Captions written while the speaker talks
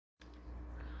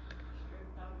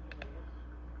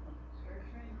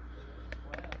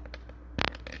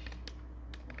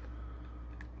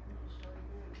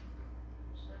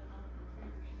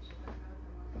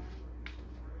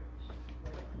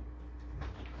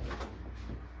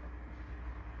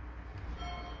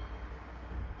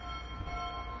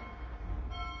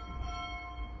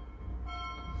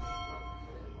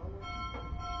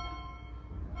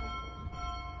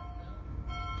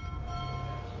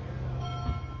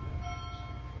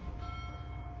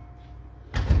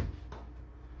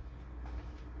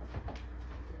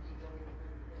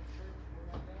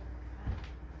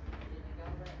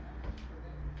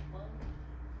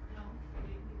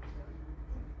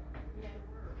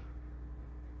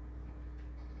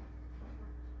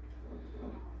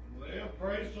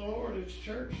Praise the Lord, it's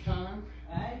church time.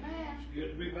 Amen. It's good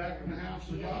to be back in the house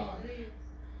of God.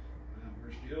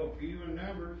 We're still few in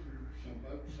number for some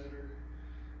folks that are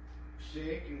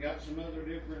sick and got some other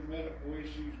different medical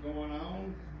issues going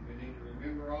on. We need to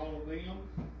remember all of them.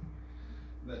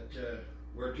 But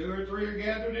where 2 or 3 are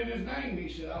gathered in His name,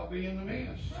 He said, I'll be in the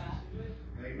midst.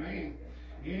 Right. Amen.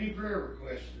 Any prayer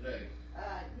requests today?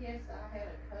 Yes, I had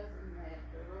a cousin that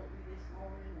wrote me this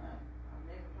morning. I've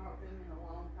never talked to him in a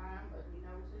long time, but he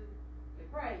knows who to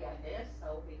pray, I guess.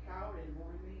 So he called and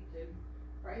wanted me to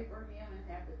pray for him and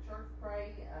have the church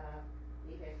pray.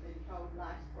 He has been told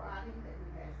last Friday that he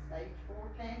has stage 4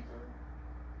 cancer,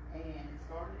 and it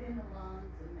started in the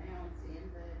lungs, and now it's in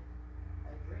the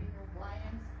adrenal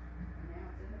glands, and now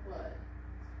it's in the blood.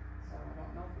 So I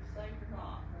don't know if it's safe or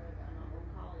not, but I'm not going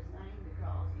to call his name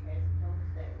because he hasn't told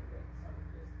his dad yet. So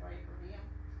just pray for him,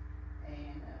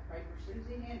 and pray for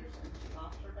Susie Henderson. She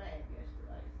lost her dad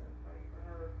yesterday, so pray for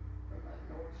her from up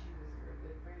north. She was a very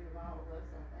good friend of all of us.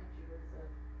 I think she was a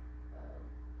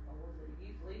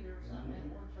youth leader or something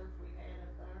at one church we had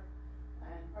up there.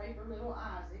 And pray for little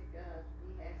Isaac. He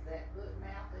has that foot,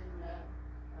 mouth, and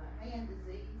hand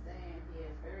disease, and he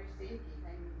is very sick. He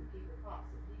can't even keep a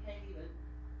popsicle. He can't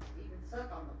even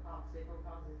suck on the popsicle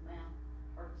because his mouth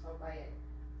hurts so bad.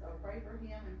 So pray for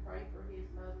him and pray for his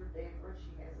mother, Deborah.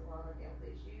 She has a lot of health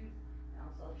issues. And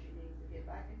also she needs to get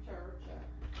back in church.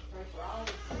 Pray for all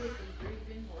the sick and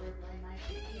grieving, wherever they may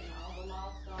be, and all the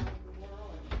lost all over the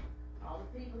world, and all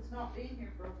the people that's not been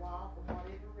here for a while for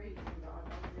whatever reason. God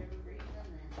knows every reason,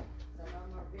 and some of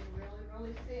them have been really,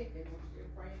 really sick, and we're still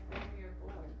praying for a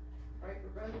miracle. And pray for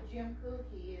Brother Jim Cook.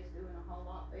 He is doing a whole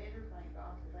lot better. Thank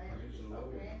God for that. He's no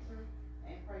cancer.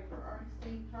 And pray for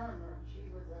Ernestine Turner.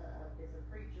 She was is a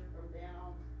preacher from down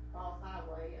on Falls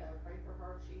Highway. Pray for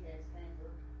her. She has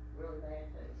cancer really bad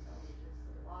too. So it's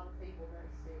just a lot of people that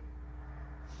are sick.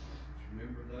 Let's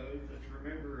remember those. Let's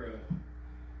remember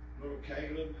little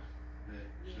Caleb that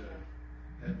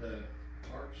had the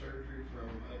heart surgery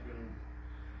from up in,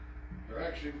 they're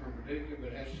actually from Paducah,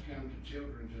 but has to come to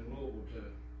Children's in Louisville to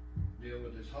deal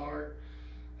with his heart.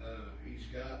 He's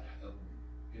got a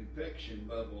infection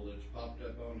bubble that's popped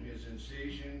up on his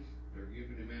incision. They're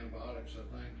giving him antibiotics, I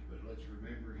think, but let's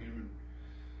remember him in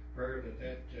prayer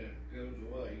that goes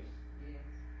away. Yes.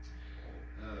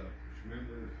 Let's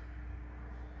remember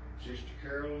Sister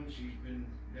Carolyn. She's been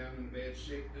down in bed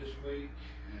sick this week.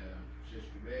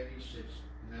 Sister Betty says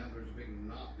now there's a big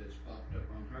knot that's popped up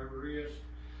on her wrist.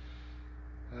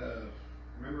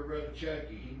 Remember Brother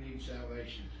Chucky. He needs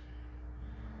salvation.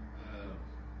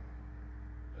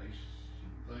 There's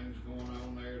some things going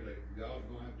on there that God's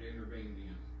going to have to intervene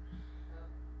in.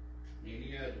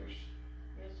 Any others?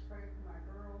 Yes, pray for my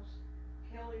girls.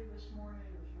 Kelly this morning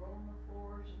was rolling the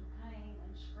floors in pain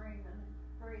and screaming and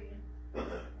praying.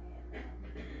 And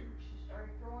she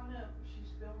started throwing up, but she's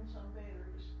feeling some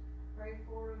better. Just pray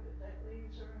for her that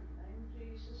leaves her in the name of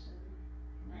Jesus.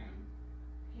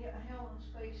 And Helen's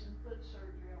facing foot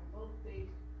surgery on both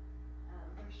feet.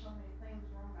 There's so many things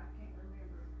wrong, I can't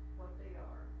remember what they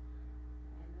are.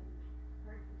 And then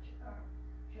pray for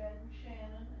Chad and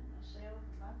Shannon and myself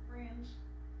and my friends,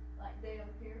 like Dale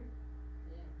here.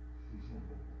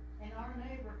 Yeah. And our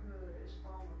neighborhood is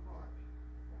falling apart.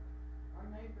 Our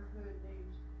neighborhood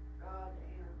needs God to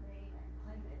intervene and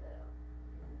clean it up.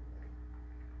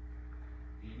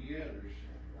 Any others?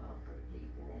 God for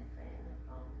keeping that family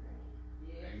on me.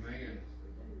 Yes. Amen.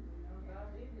 We know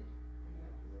God did it.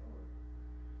 Yeah, Lord.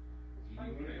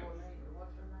 Anyone else?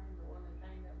 What's her name? The one that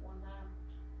came at one time?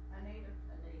 Anita.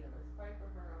 Let's pray for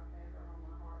her. I've had her on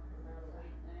my heart for about a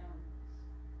week now.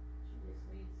 She just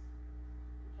needs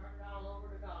to turn it all over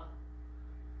to God.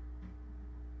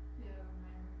 Yeah,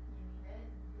 man.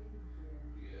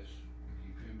 Yes.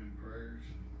 Keep him in prayers.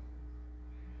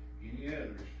 Any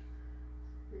others?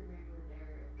 Remember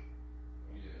Derek.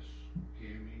 Yes.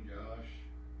 Kimmy, Josh,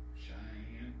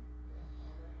 Cheyenne,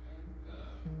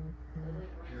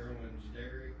 Carolyn's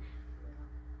Derek.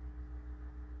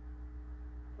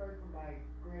 Pray for my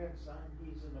grandson,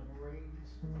 he's in the Marines,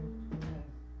 and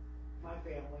my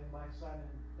family, my son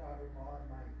and daughter-in-law and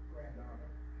my granddaughter.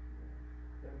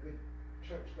 They're good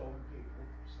church-going people,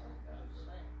 so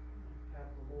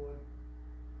have the Lord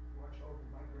watch over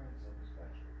my grandson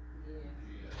especially. Yeah.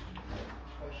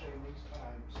 Especially in these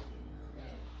times.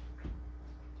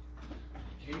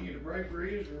 Continue to pray for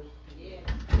Israel. Yes.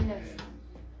 Yes.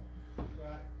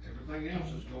 Right. Everything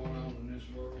else is going on in this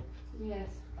world. Yes.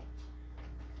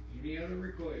 Any other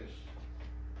requests?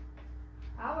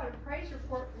 I would a praise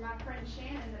report for my friend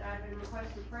Shannon that I've been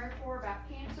requesting prayer for about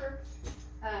cancer.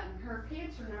 Her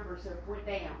cancer number numbers have went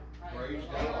down. Praise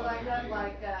They were God. like up Amen.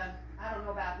 like, I don't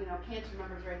know about, cancer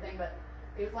numbers or anything, but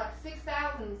it was like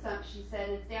 6,000 something, she said,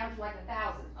 and it's down to like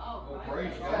 1,000. Oh,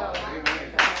 praise So, God. I'm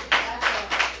Amen.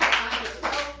 just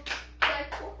so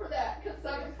thankful for that, because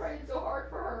I've been praying so hard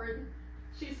for her, and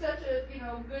she's such a,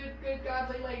 good,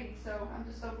 godly lady, so I'm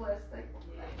just so blessed, thankful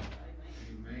for that.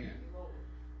 Amen. Lord.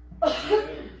 Any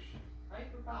others? Pray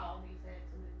for Paul, he's had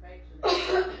some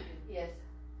infection Yes,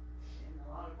 and a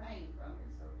lot of pain from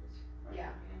it, so just pray Yeah.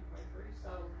 for him, pray for his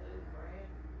soul too, Brad.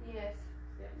 yes,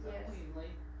 Steps up Yes.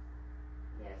 willingly.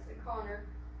 yes, and Connor,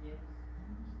 Yes.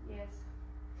 yes.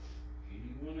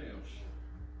 Anyone else?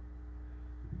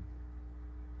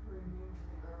 Remember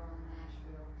the girl in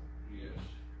Nashville. Yes.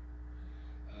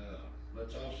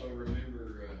 Let's also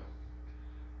remember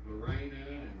Lorena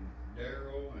and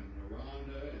Daryl and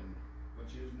Rhonda and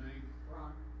what's his name?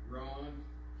 Ron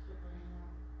Sabrina,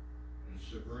 and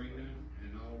Sabrina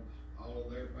and all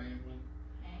of their family.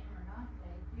 and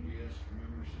Renate, Yes,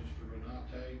 remember Sister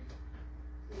Renate?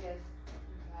 Yes,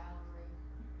 Valerie.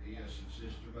 Yes, and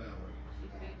Sister Valerie.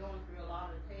 She's been going through a lot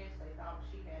of tests. They thought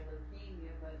she had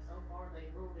leukemia, but so far they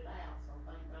ruled it out, so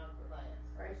thank God for that.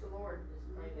 praise the Lord. Just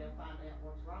pray they'll find out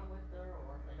what's wrong with her,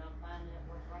 or if they don't find out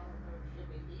what's wrong with her, she'll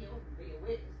be healed and be a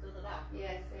witness to the doctor.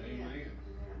 Yes, amen. Amen.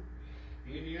 Amen.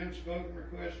 Any unspoken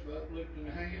requests of uplifting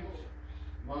hands?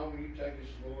 Mom, will you take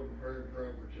us, Lord, in prayer and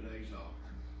over today's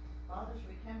offering? Fathers,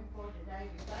 we come before today,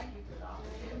 we thank you for the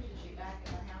opportunity to be back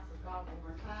in the house of God one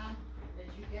more time, that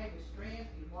you gave us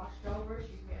strength, you watched over us,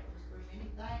 you kept us through many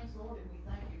things, Lord, and we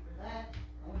thank you for that.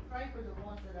 And we pray for the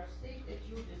ones that are sick, that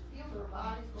you'll just heal their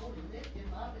bodies, Lord, and lift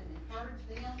them up and encourage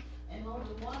them. And Lord,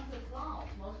 the ones that's lost,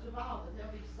 most of all, that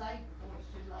they'll be saved before it's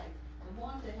too late. The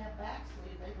ones that have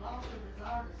backslid, they've lost their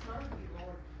desire to serve you,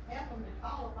 Lord. Help them to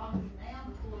call upon you now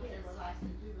before it's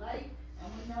everlasting too late. And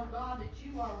we know, God, that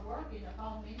you are working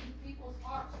upon many people's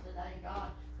hearts today, God.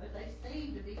 But they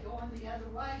seem to be going the other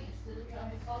way instead of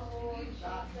coming close to you,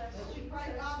 God. But we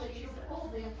pray, God, that you pull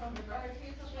them from the very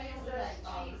pits of hell today,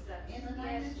 Father. In the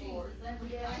name of Jesus. And we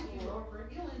thank you, Lord, for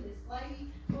healing this lady.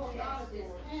 Lord God, of this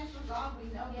cancer, God, we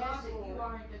know, God, that you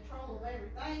are in control of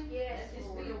everything. Let this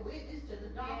be a witness to the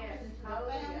doctors and to the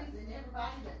families and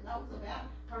everybody that knows about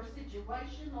her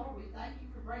situation. Lord, we thank you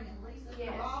for bringing Lisa to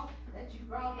all that you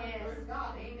brought her through,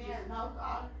 God. And we just know,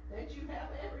 God, that you have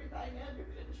everything under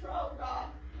control, God.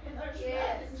 And there's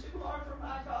nothing too hard for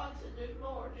my God to do,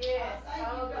 Lord. I thank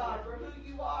you, God, for who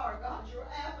you are. God, you're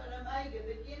Alpha and Omega,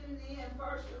 beginning and end,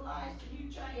 first and last, and you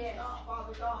change not,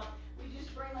 Father God. We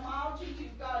just bring them all to you,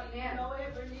 God. And you know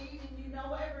every need and you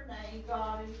know every name,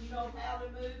 God. And you know how to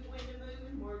move, when to move,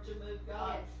 and where to move,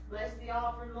 God. Bless the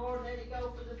offering, Lord. Let it go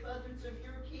for the furtherance of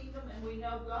your kingdom. And we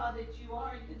know, God, that you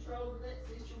are in control of that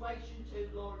situation too,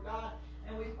 Lord God.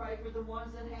 And we pray for the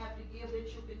ones that have to give, that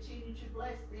you'll continue to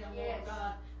bless them, Lord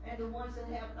God. And the ones that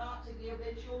have not to give,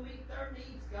 that you'll meet their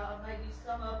needs, God. Maybe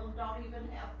some of them don't even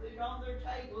have food on their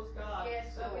tables, God.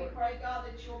 But we pray, God,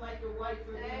 that you'll make a way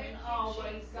for them in all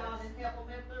ways, God, and help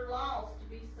them if they're lost to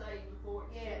be saved before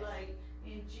it's too late.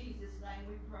 In Jesus' name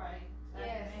we pray.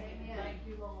 Amen. Thank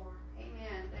you, Lord.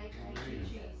 Amen. Thank you, Amen.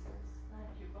 Jesus. Thank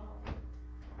you, Father.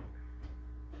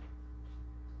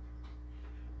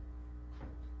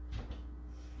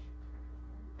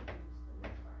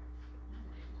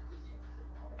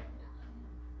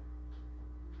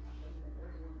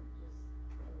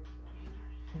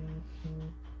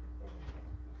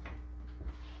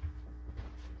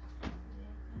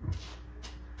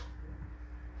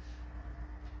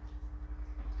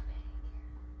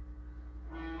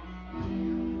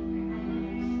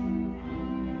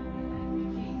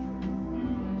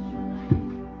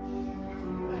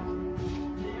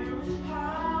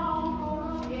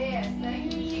 Yes,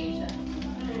 thank you, Jesus.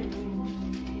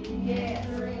 Yes.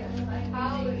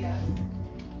 Hallelujah.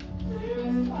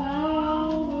 There's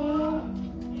power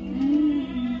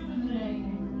in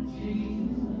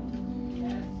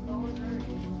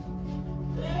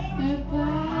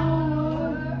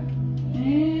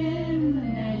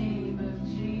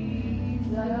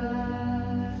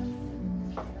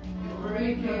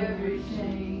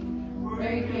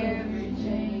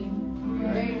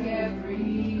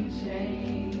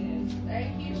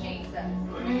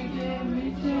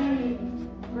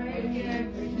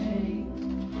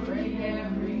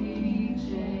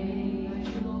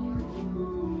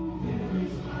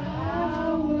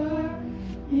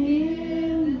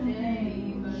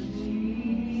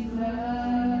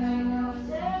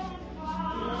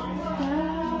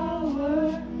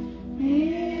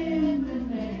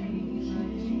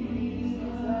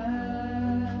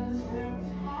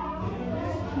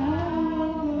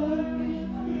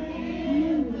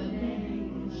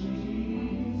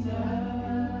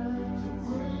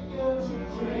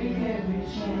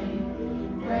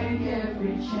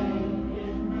every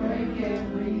chain, break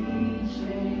every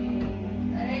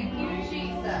chain. Thank you,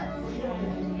 Jesus.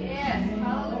 Yes,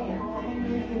 hallelujah.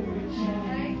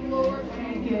 Thank you, Lord.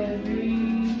 Break every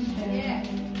chain. Yes.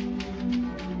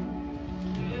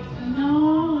 An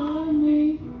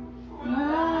army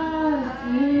rising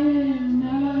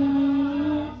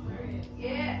up.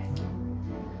 Yes.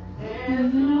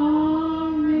 There's an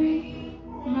army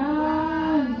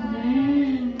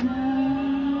rising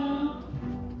up.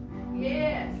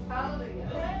 Yes,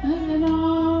 hallelujah. There's an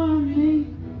army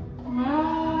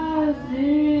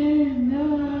rising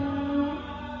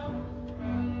up.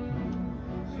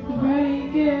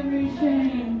 Break every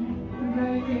chain,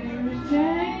 break every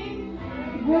chain,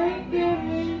 break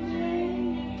every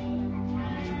chain.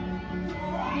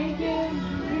 Break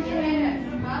every chain,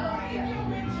 Yes,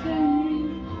 hallelujah.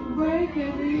 chain, break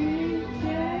every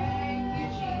chain. Thank you,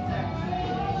 Jesus.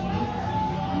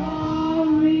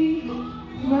 Army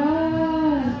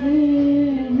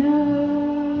rising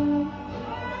up.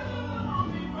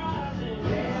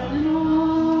 An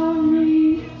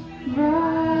army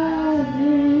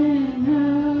rising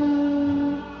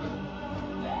up.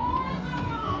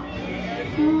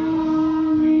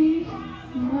 Army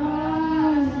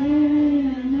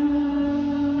rising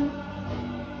up.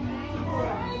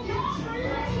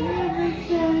 Every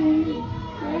chain,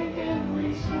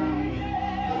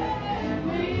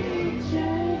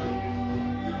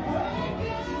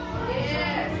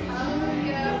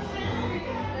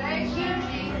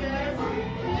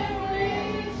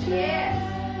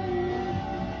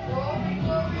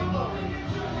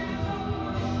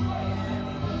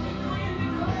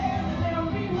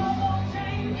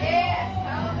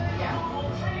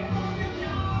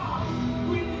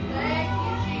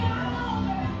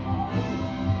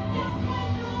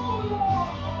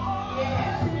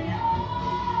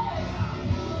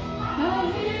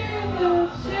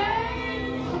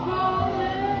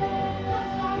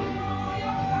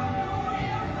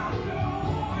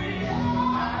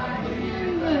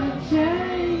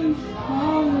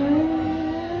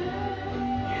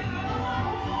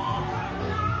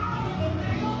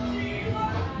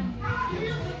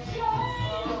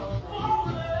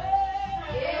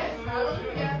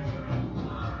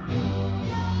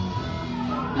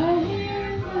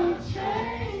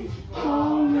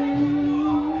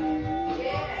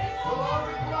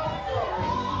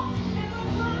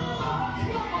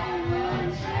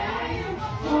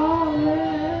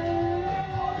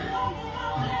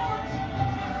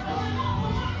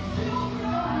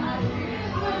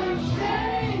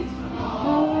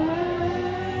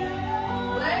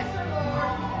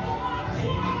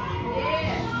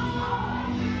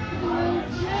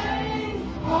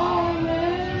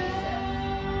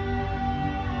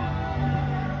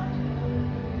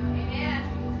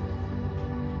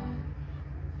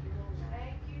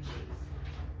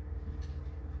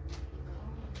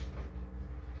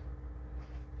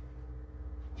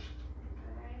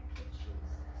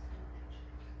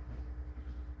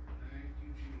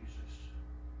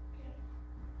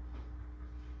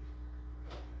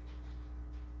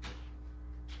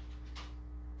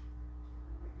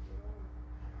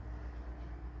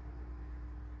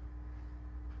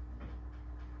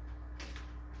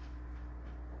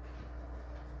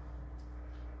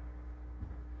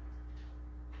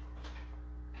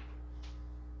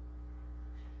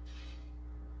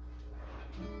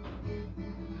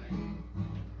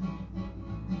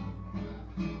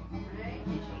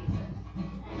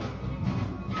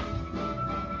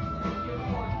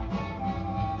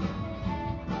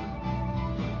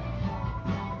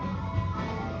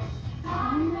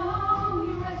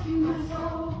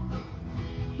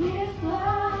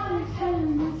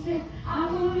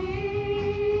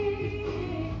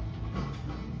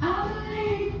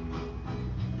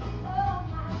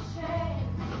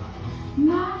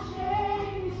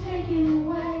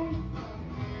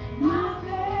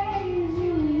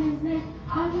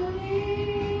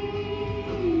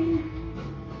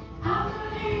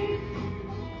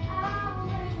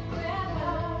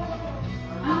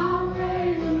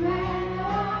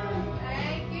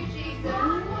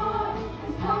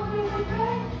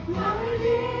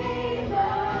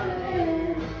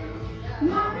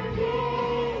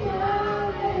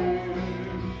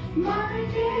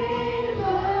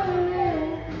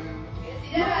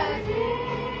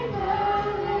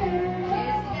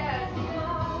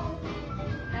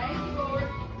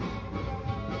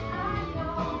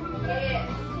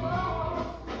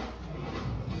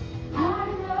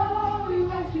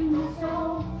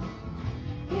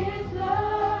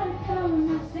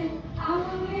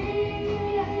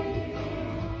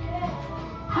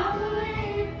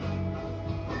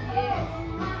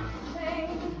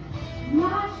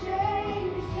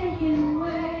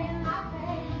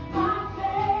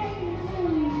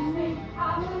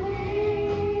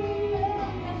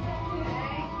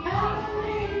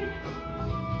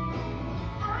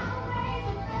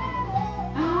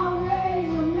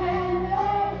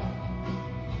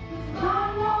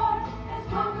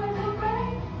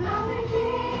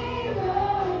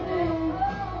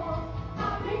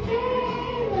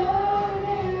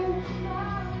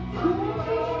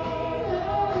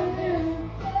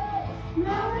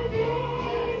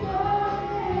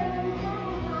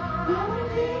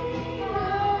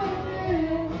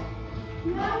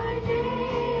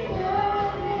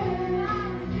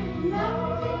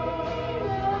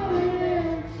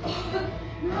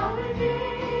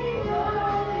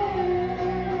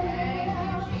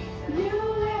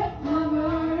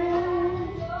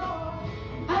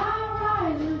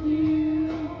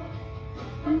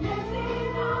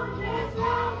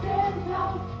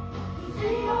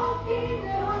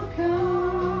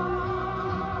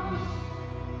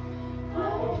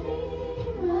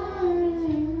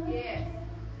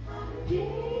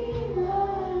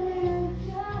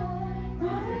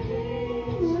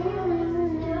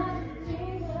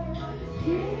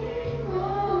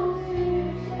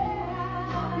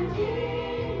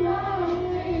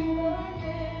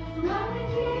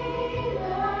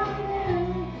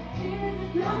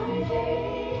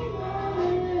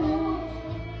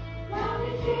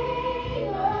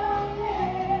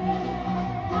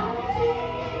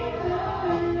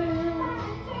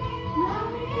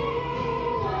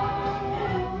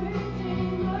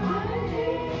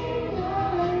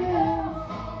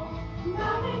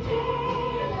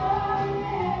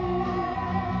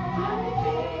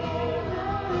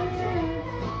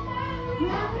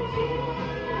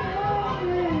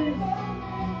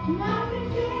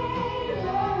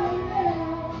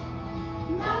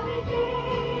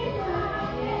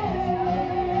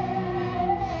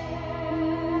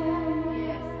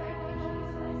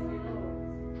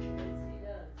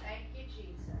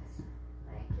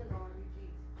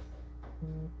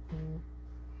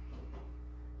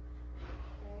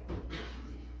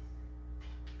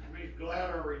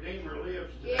 Glad our Redeemer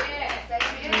lives today. Yes,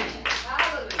 amen.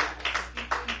 Hallelujah.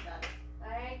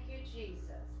 Thank you,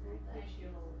 Jesus. Thank you,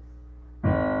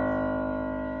 Lord.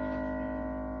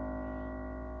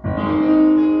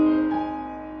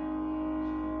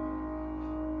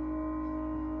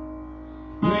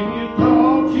 When you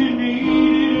thought you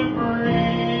needed a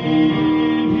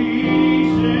friend, he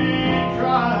sent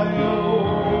trial.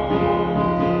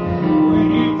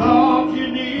 When you thought you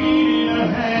needed a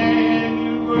hand,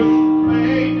 you was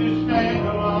made to stand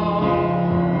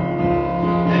alone.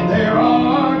 And there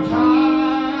are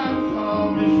times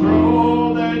on this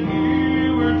road that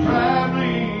you were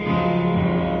traveling,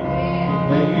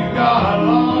 that you got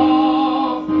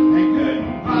lost and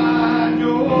couldn't find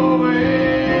your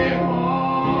way home.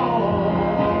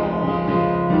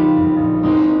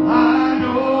 I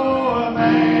know a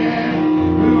man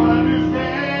who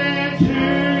understands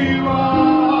who you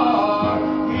are.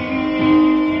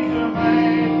 He's a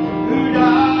man who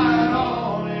died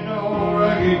on an old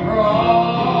rugged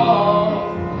cross.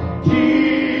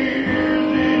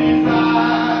 Tears in his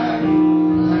eyes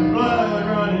and blood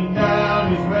running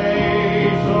down his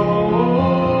face.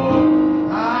 Oh,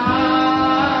 I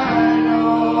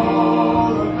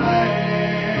know the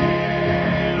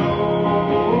man. Oh,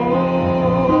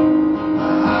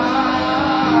 I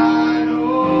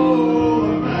know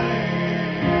the man.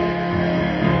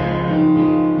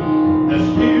 The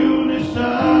stillness of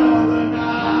the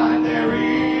night, there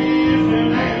is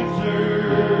an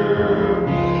answer.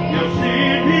 He'll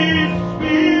send his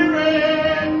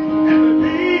spirit and the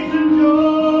peace and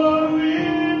joy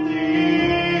within.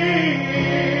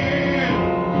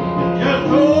 Just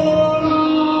hold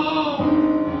on,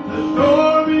 the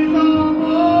storm is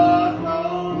almost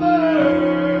over.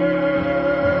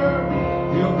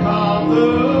 He'll calm the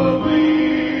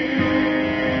wind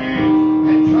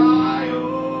and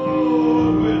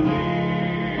trials within.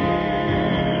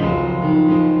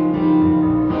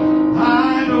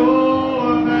 I know a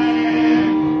man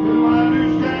who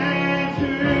understands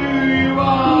who you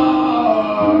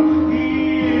are. He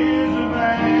is a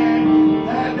man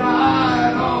that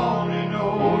died on an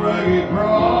old rugged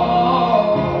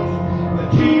cross. The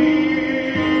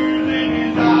tears in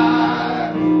his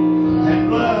eyes and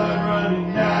blood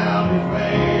running down his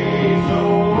face. Oh,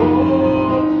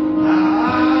 I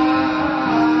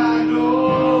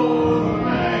know the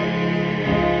man.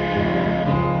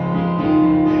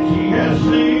 And she has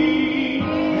seen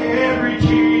every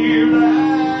tear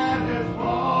that has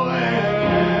fallen,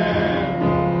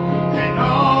 and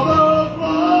all those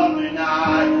lonely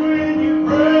nights when you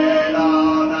prayed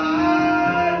all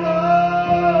night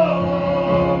long.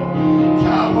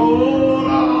 Child, hold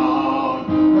on,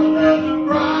 'cause there's a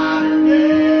brighter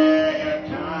day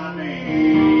coming.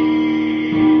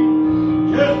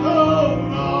 Just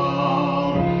hold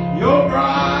on, your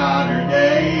brighter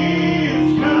day is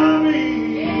coming.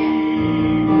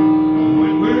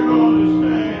 When we're gonna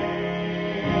stand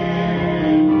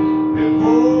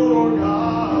before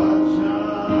God's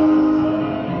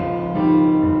Son.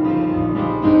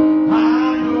 I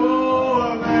know a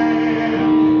man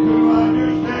who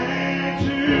understands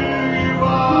who you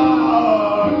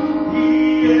are. He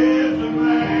is a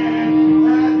man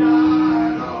that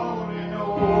died on an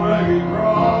old rugged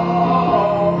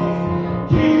cross.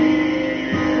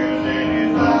 Tears in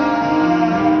his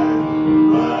eyes,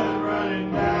 blood running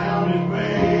down his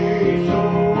face.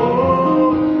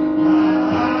 Oh, I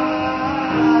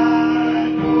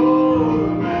know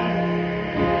the man.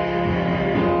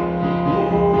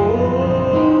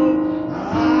 Oh, I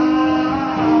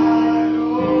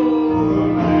know the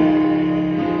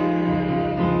man.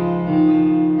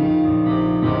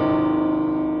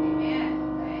 Amen.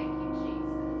 Thank you,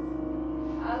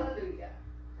 Jesus. Hallelujah.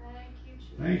 Thank you,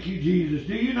 Jesus. Thank you, Jesus.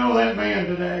 Do you know that man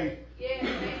today? Yes,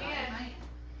 amen.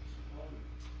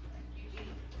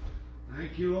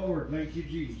 Thank you, Lord. Thank you,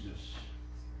 Jesus.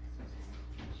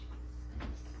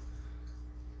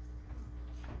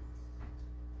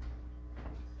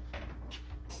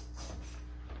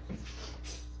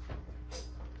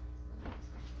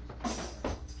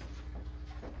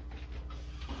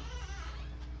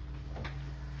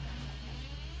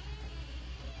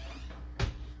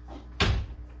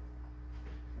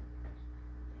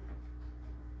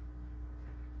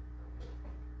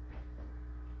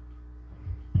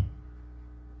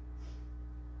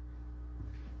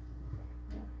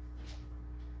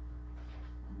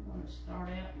 start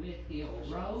out with, He'll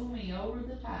roll me over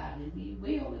the tide, and He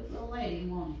will if we'll let Him,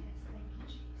 won't He?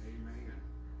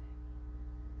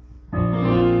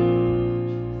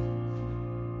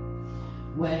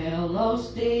 Well, oh,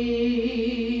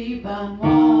 Stephen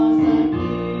was accused,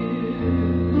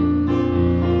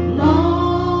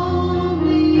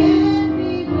 lonely and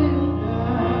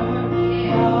bewildered,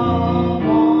 from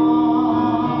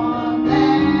one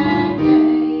that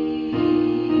day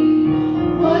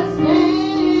would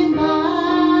stand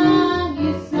by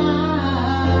His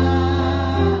side.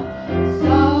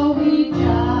 So he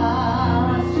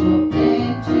just looked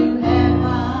into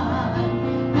heaven,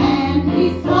 and he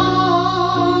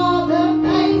saw the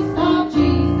face of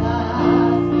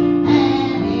Jesus,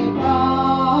 and He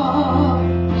brought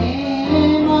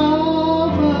him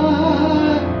over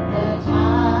the tide.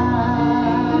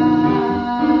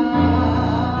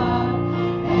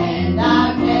 And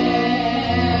I've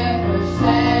never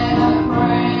said a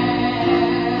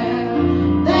prayer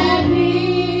that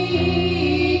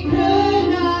He could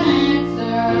not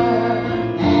answer,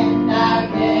 and I've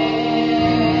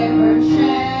never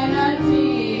shed a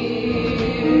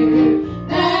tear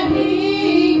that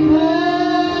He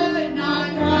could not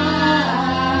dry.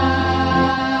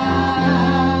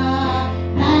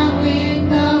 Now when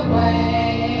the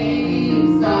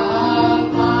waves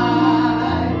of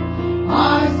life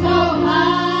are so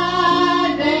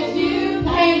high that you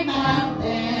can't mount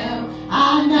them,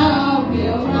 I know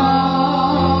He'll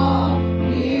roll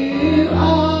you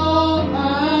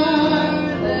over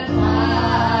the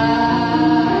tide.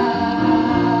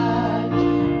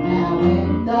 Now when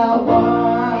the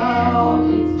world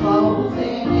is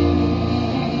closing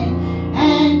in,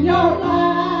 and your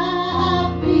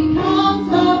life becomes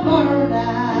a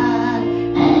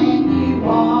burden, and you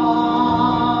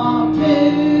want to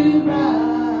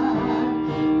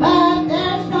run, but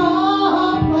there's no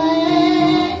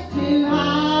place to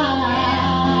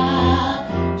hide,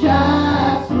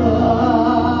 just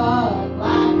look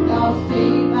like those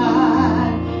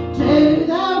Stephen to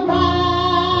the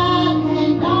right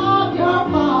hand of your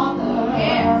Father,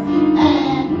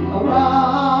 and He'll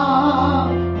roll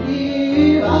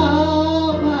you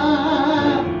over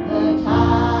the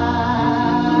tide.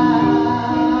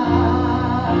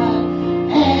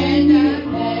 And you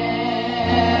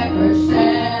never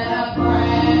said a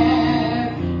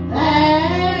prayer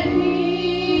that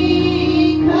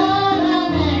He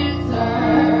couldn't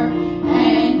answer,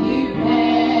 and you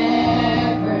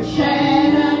never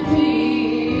shed a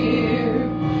tear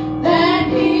that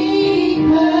He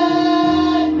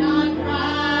could not dry.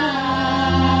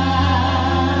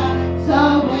 So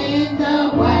when the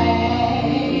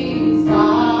waves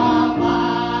of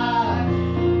life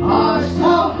are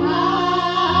so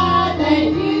high that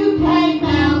you can't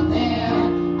mount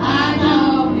them, I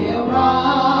know He'll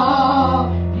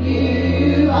roll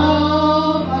you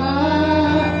over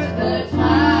the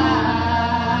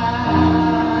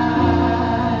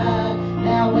tide.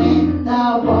 Now when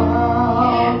the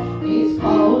world is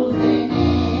closing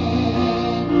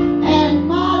in, and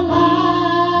my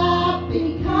life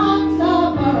becomes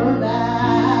a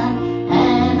burden,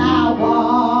 and I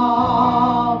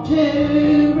want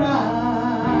to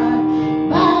run,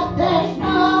 but there's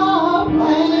no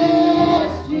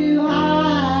place to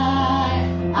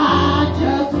hide, I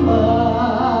just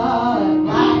look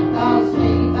like those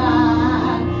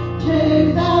Stephen to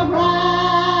the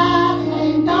right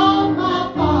hand of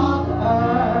my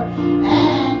Father,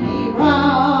 and He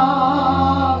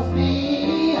rolls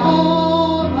me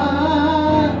over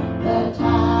the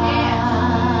tide.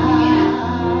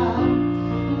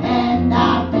 And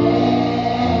I've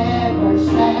never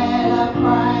said a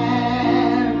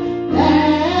prayer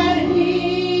that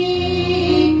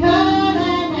He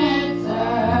couldn't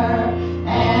answer,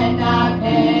 and I've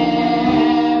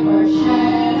never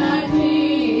shed a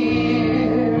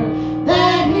tear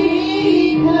that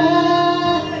He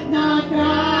could not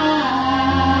dry.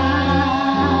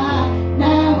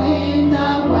 Now when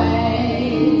the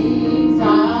waves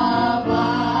of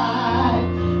life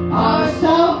are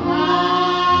so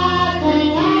high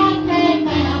that I can't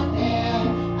mount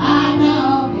them, I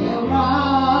know He'll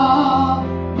roll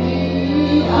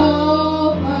me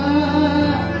over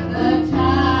the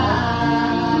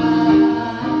tide.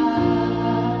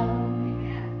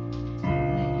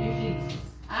 Thank you, Jesus.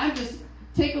 I'm just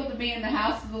tickled to be in the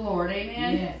house of the Lord.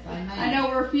 Amen. Yes, amen. I know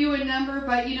we're few in number,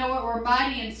 but you know what? We're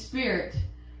mighty in spirit.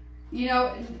 You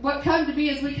know, what come to me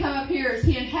as we come up here is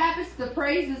He inhabits the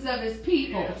praises of His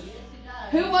people. Yes, He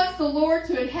does. Who wants the Lord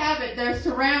to inhabit their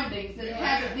surroundings and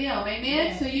inhabit them? Amen?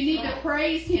 Yes. So you need to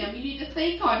praise Him. You need to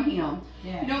think on Him.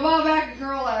 Yes. You know, a while back, a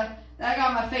girl that I got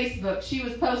on my Facebook, she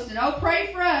was posting, "Oh,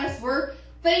 pray for us.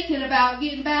 thinking about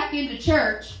getting back into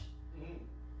church.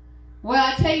 Well,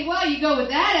 I tell you what, you go with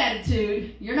that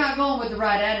attitude, you're not going with the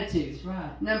right attitude. That's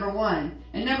right. Number one.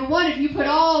 And number one, if you put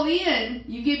all in,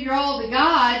 you give your all to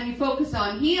God, you focus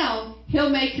on Him,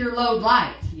 He'll make your load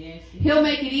light. Yes. He'll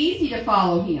make it easy to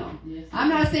follow Him. Yes. I'm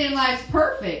not saying life's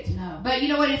perfect. No. But you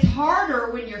know what? It's harder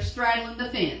when you're straddling the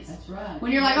fence. That's right.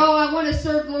 When you're like, oh, I want to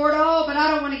serve the Lord, oh, but I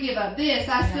don't want to give up this.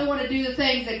 I still want to do the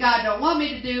things that God don't want me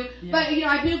to do. Yeah. But,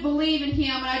 I do believe in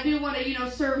Him, and I do want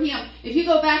to, serve Him. If you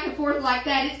go back and forth like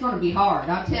that, it's going to be hard.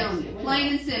 I'm telling you. Plain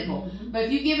and simple. Mm-hmm. But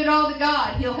if you give it all to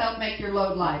God, He'll help make your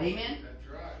load light. Amen? That's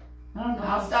right. I don't know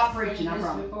I'll if stop I've preaching, I said this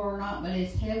promise. before or not, but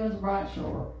it's heaven's bright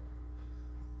shore.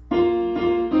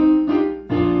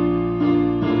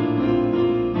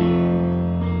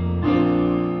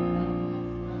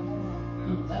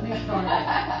 Let me start it.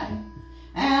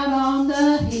 Out on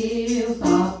the hills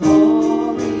of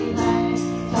glory land,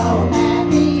 so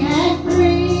happy and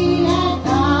free at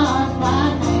God's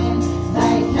right hand.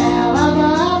 They tell of a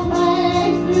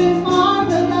place through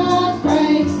marvelous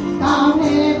grace, called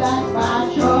heaven's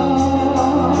bright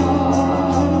shore.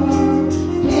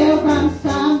 Pilgrims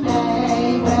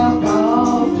someday will go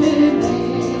to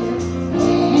live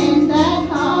in that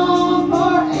home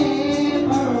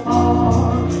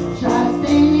forevermore,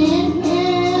 trusting in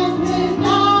Him who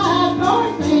died for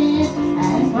sin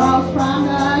and rose from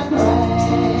the grave.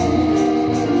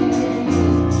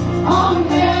 On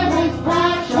heaven's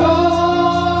bright shore,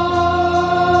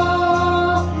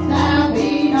 there'll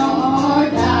be no more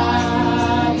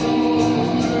dying.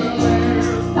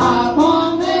 Not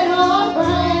one little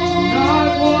grave,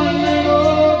 Not one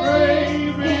little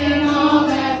grave in all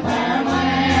that fair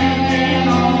land.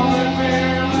 all the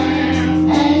fair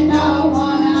land. And no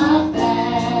one up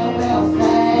there will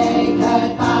say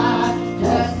goodbye,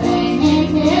 just singing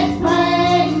His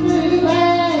praise through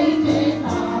ages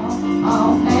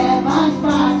on heaven's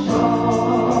bright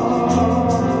shore.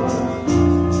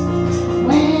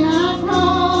 When I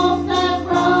cross that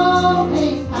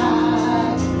rolling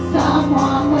tide,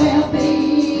 someone will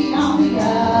be on the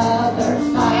other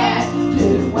side to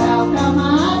welcome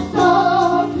my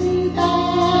soul to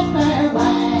that fair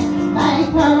land, made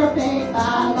perfect by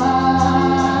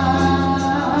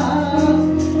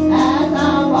love. As I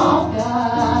walk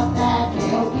up that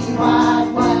milky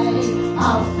white way,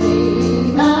 I'll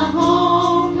see the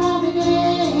home coming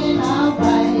in a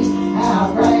ray.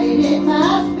 How great it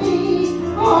must be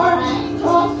for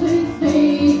angels to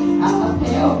see a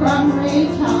pilgrim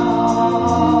reach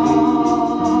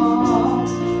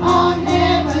home on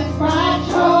heaven's bright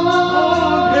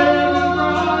shore. Heaven's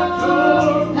bright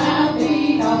shore. There'll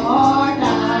be no more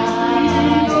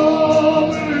dying.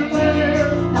 Over there.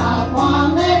 Not one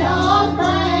little Not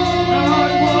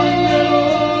one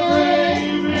little grave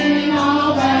grave in all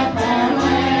that fair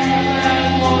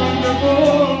land.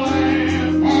 wonderful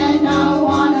land. And no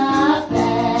one up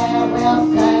there will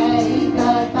say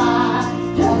goodbye,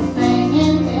 just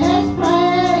singing His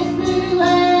praise through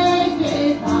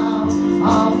ages on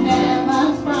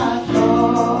heaven's bright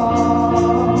shore.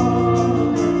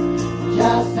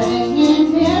 Just singing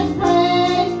His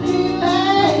praise through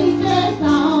ages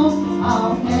on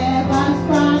heaven's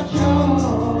bright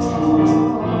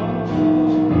shore.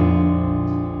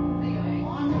 Be a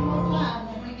wonderful time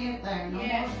when we get there. No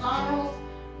Yes. more sorrows,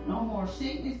 no more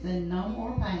sickness, and no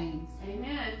more pains.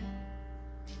 Amen.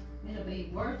 It'll be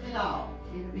worth it all.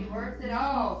 It'll be worth it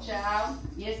all, child.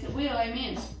 Yes, it will.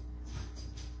 Amen.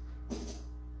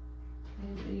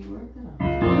 It'll be worth it all.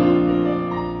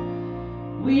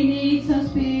 We need some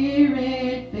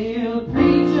spirit-filled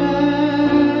preachers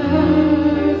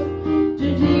to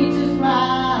teach us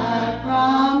right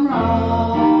from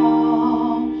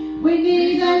wrong. We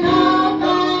need an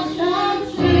old-fashioned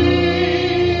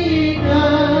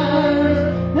seekers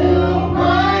who'll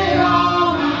pray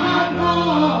all night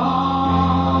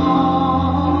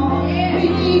long. We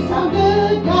need some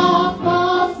good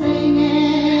gospel singing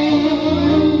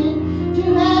to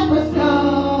help us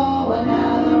go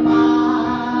another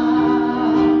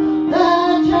mile.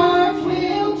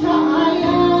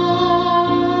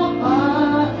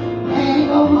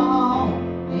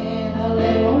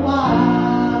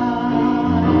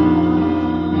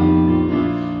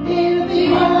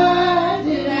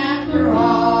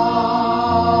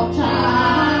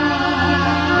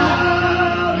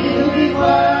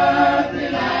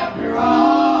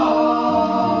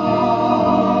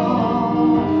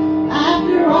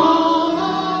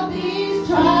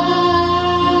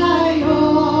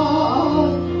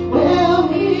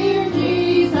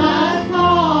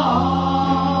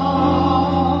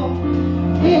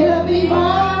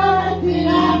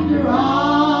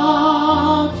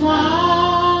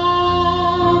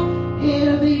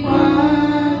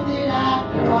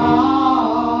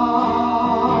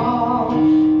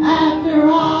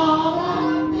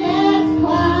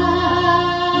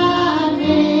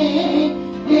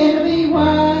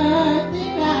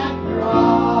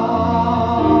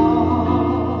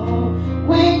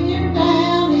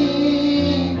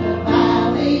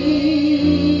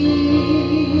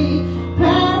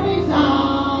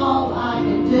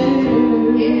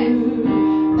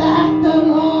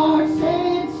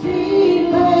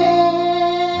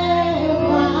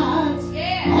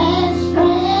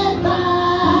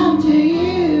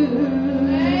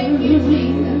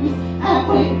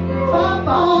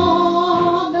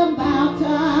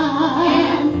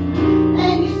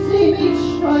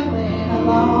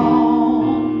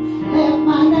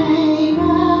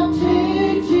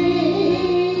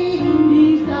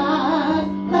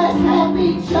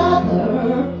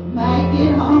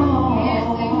 it home.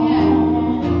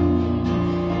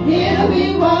 It'll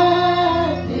be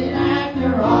worth it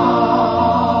after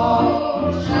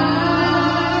all.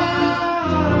 Child,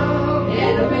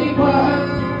 it'll be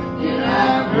worth it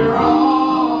after all.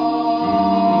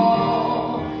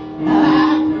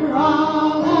 After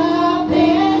all of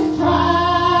this trials,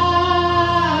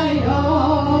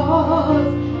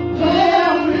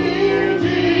 will hear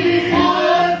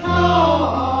Jesus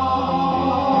call.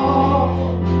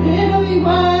 It'll be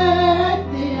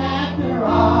worth it after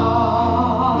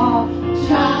all.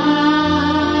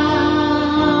 Child,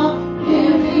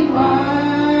 it'll be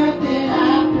worth it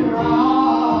after all.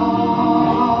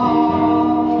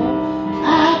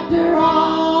 After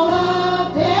all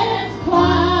of this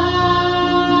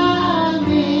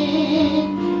climbing,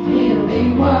 it'll be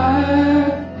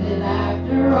worth it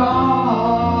after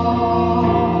all.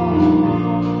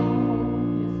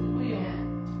 Yes, it will.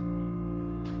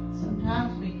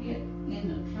 Sometimes we get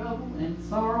into trouble and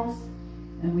sorrows,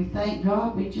 and we thank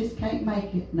God we just can't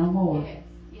make it no more. Yes,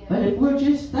 yes. But if we'll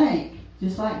just think,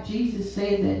 just like Jesus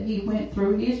said that he went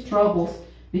through his troubles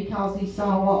because he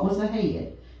saw what was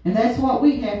ahead. And that's what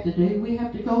we have to do. We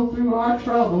have to go through our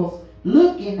troubles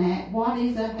looking at what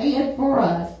is ahead for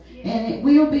us. And it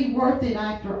will be worth it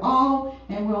after all.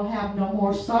 And we'll have no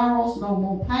more sorrows, no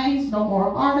more pains, no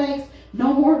more heartaches,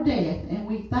 no more death. And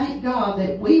we thank God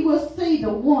that we will see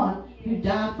the one who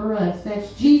died for us.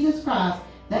 That's Jesus Christ.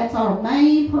 That's our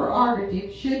main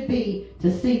prerogative should be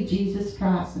to see Jesus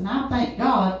Christ. And I thank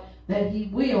God that he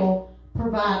will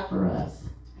provide for us.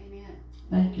 Amen.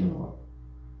 Thank you, Lord.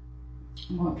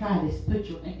 I'm going to try this. Put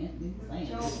your hand in his hand.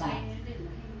 Joel hand in the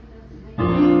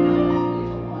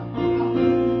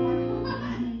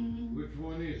Which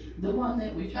one is it? The one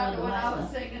that we tried the to one I was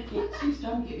last time. singing. She's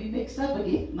trying to get me mixed up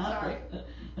again. Sorry.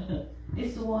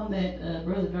 It's the one that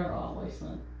Brother Darrell always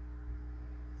sung.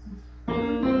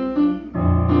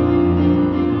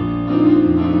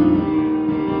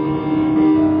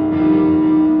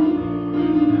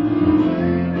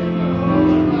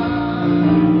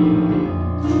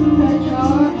 Put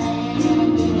your hand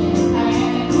in his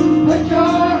hand. Put your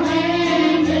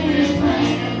hand in his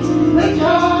hand. Put your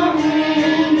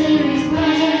hand in his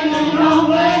hand and don't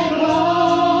let go.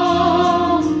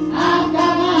 I've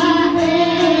got my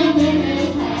hand in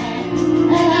his hand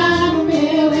and I'm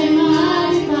feeling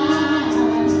mighty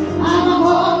fine. I'm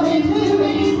holding to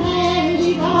his hand,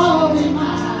 he's holding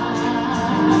mine.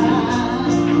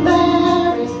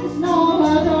 There is no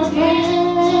other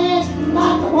friend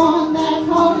like the one that's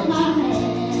holding my hand.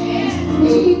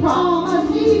 He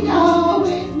promised he'd go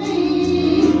with me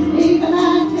even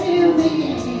until the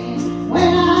end.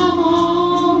 When I'm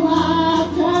on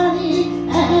life's journey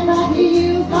and the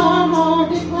hills are hard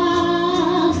to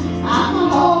climb, I'm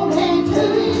holding to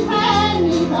his hand,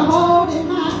 he's holding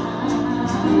mine.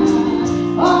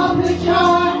 Oh, put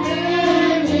your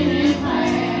hand in his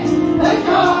hand. Put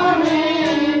your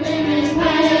hand in his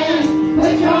hand.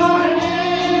 Put your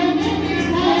hand in his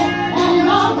hand and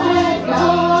don't let go.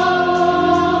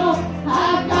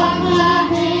 I've got my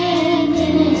hand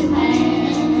in his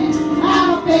hand.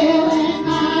 I'm feeling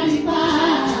mighty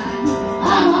fine.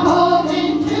 I'm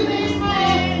holding to his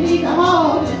hand. He's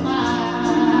holding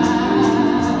mine.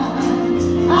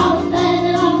 I was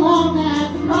standing alone at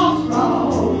the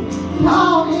crossroads,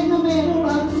 caught in the middle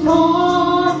of the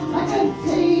storm. I couldn't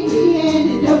see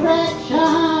any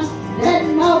direction,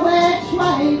 didn't know which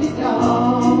way to go.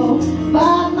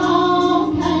 But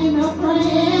along came a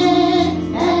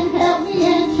friend and helped me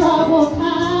in troubled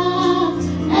times.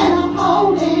 And I'm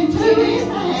holding to his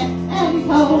hand and he's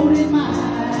holding mine.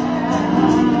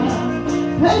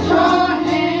 Put your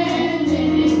hand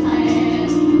in his hand.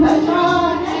 Put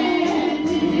your hand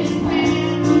in his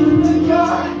hand. Put your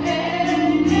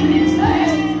hand in his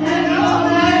hand and don't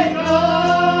let go.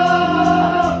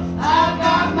 I've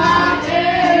got my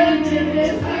hand in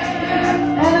his hand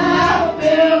and I'm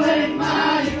feeling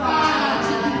mighty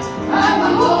fine. I'm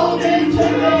holding to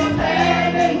his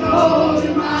hand and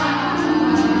holding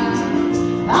mine.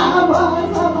 I was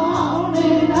alone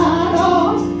and I know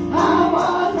I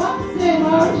was a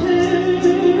sinner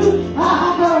too. I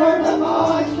heard a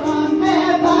voice from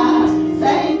heaven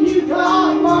saying you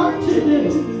got work to do.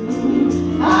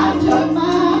 I took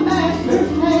my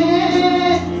master's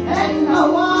hand and no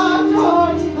one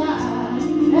joy divine.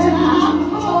 And I'm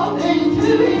holding to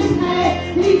his hand,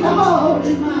 he's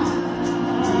holding mine.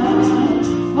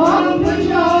 Oh, put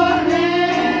your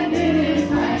hand in his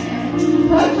hand.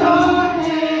 Put your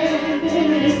hand in his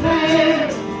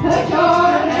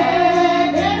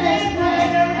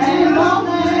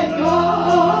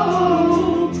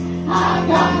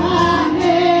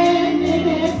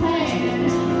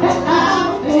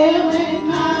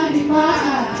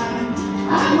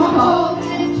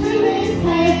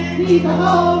He's a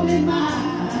holding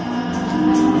mine.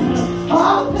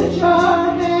 Oh, put your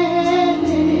hand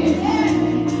in his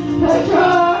hand. Put your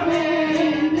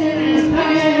hand in his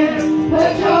hand.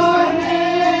 Put your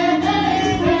hand in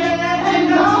his hand. And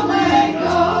don't let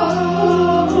go.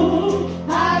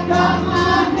 I've got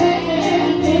my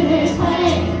hand in his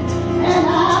hand. And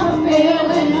I'm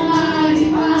feeling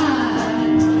mighty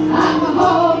fine. I'm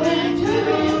holding to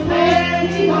his hand.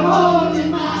 He's a holding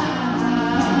mine.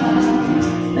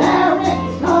 There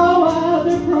is no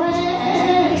other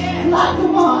friend like the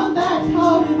one that's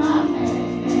holding my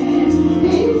hand.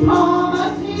 He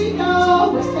promised he'd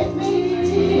go with me,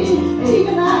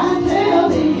 even until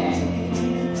the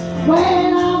end.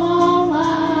 When I'm on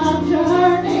my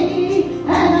journey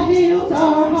and the hills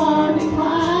are hard to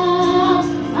climb,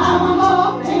 I'm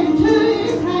holding to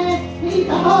his hand. He's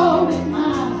holding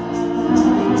mine.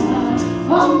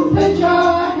 Oh, put your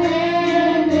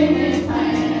hand in his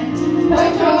hand.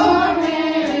 Put your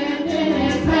hand in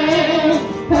his hand.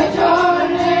 Put your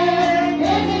hand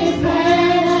in his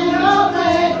hand and don't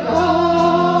let go.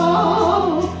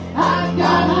 I've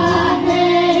got my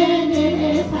hand in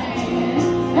his hand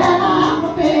and I'm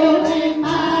feeling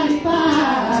mighty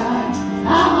fine.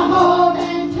 I'm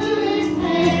holding to his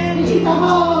hand. He's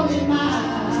holding mine.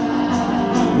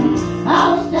 I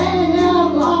was standing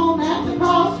alone at the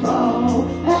crossroad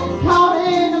and caught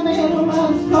in the middle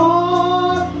of the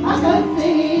storm. I couldn't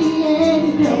see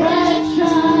any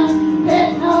direction,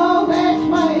 didn't know which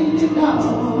way to go.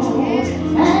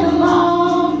 And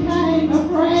along came a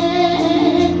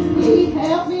friend, he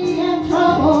helped me in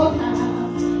troubled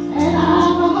times. And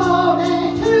I'm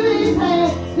holding to his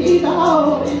hand, he's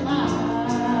holding mine.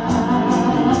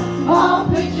 Oh,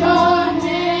 put your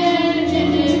hand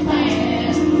in his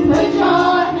hand. Put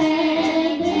your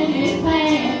hand in his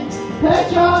hand.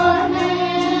 Put your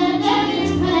hand in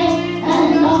his hand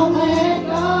and don't let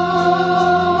go.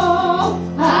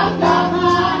 I've got my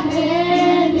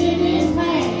hand in his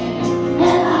hand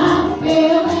and I'm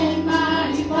feeling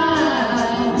mighty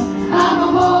fine. I'm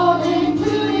holding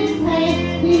to his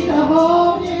hand. He's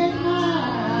holding mine.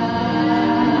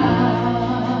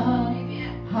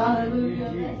 Hallelujah.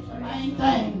 That's the main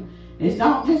thing. Is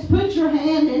don't just put your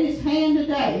hand in his hand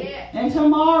today and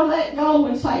tomorrow let go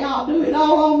and say, I'll do it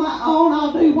all on my own.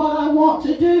 I'll do what I want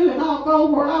to do and I'll go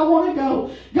where I want to go.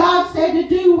 God said to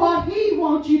do what he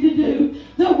wants you to do.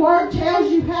 The word tells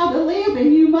you how to live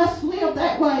and you must live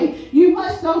that way. You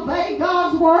must obey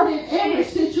God's word in every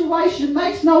situation.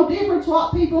 Makes no difference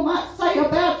what people might say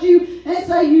about you and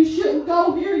say you shouldn't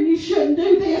go here and you shouldn't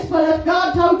do this. But if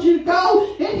God told you to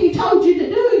go and he told you to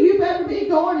do, you better be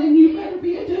going and you better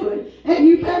be doing. And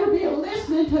you better be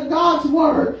listening to God's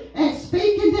word and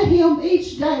speaking to him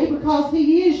each day because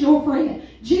he is your friend.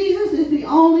 Jesus is the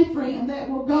only friend that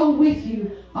will go with you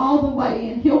all the way,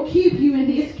 and he'll keep you in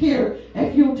his care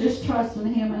if you'll just trust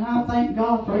in him. And I thank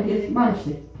God for his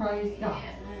mercy. Praise God.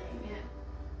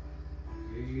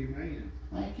 Amen.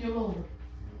 Thank you, Lord.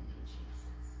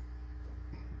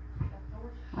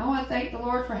 I want to thank the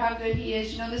Lord for how good he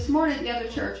is. You know, this morning at the other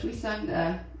church, we sung,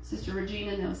 Sister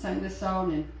Regina and them sang this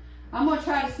song, and I'm going to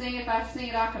try to sing. If I sing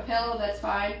it a cappella, that's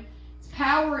fine. It's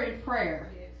Power in Prayer.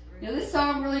 You know, this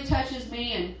song really touches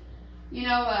me, and, you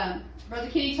know, Brother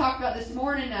Kenny talked about this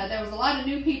morning, there was a lot of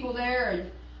new people there, and,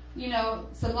 you know,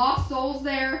 some lost souls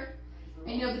there,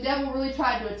 and, you know, the devil really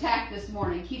tried to attack this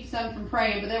morning, keep some from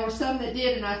praying, but there were some that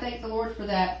did, and I thank the Lord for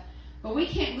that. But we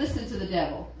can't listen to the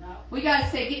devil. We got to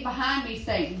say, get behind me,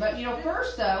 Satan. But, you know,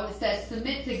 first, though, it says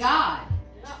submit to God.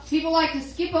 People like to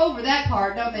skip over that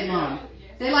part, don't they, Mom?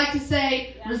 They like to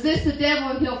say, resist the devil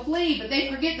and he'll flee, but they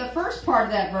forget the first part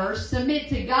of that verse, submit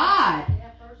to God,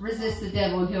 resist the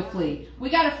devil and he'll flee.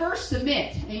 We got to first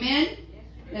submit, amen?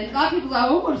 And a lot of people are like,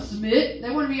 I want to submit.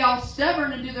 They want to be all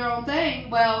stubborn and do their own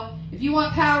thing. Well, if you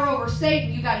want power over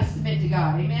Satan, you got to submit to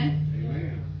God,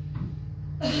 amen?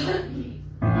 Amen.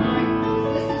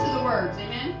 Listen to the words,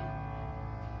 amen?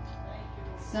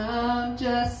 Some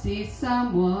just see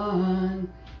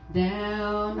someone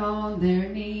down on their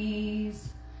knees,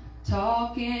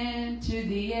 talking to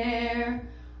the air,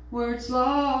 words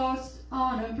lost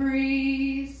on a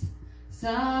breeze.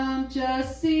 Some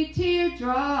just see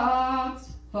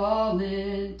teardrops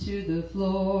falling to the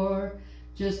floor,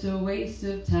 just a waste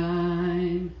of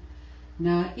time,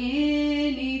 not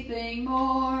anything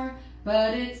more,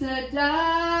 but it's a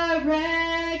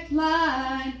direct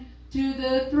line to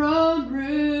the throne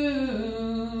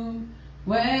room,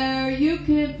 where you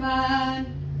can find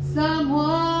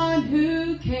someone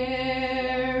who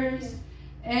cares.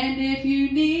 And if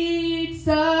you need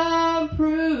some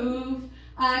proof,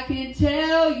 I can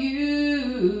tell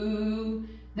you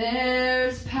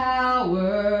there's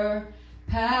power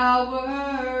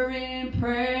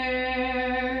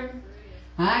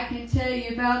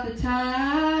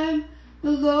time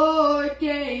the Lord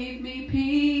gave me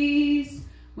peace.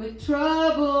 With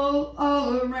trouble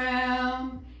all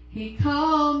around, He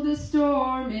calmed the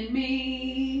storm in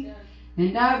me.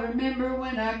 And I remember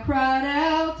when I cried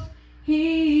out,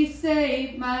 He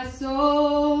saved my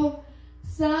soul.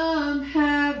 Some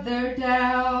have their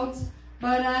doubts,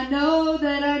 but I know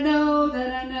that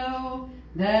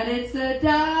it's a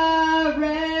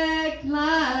direct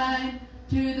line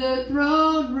to the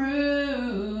throne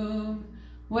room,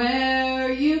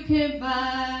 where you can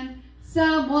find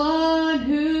someone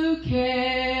who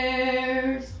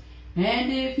cares.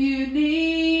 And if you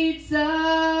need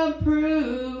some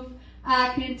proof, I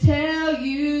can tell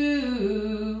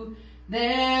you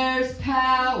there's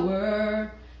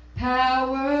power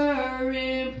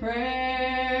in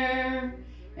prayer.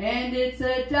 And it's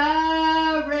a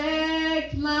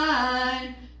direct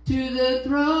line to the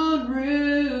throne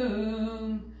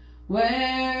room,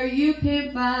 where you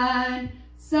can find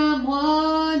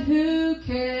someone who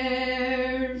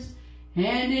cares.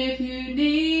 And if you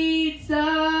need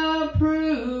some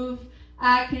proof,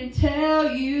 I can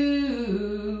tell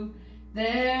you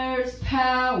there's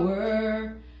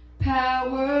power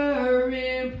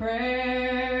in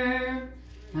prayer.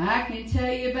 I can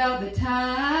tell you about the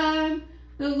time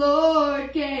the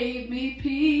Lord gave me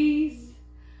peace.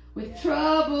 With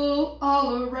trouble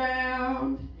all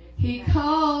around, He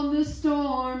calmed the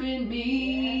storm in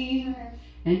me.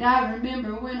 And I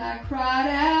remember when I cried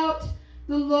out,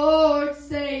 the Lord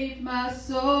saved my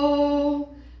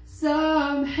soul.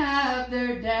 Some have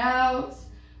their doubts,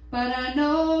 but I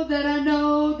know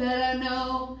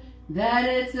that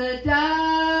it's a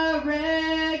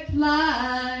direct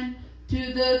line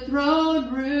to the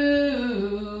throne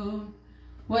room,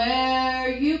 where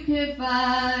you can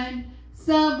find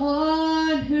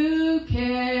someone who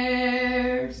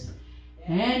cares.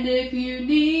 And if you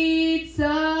need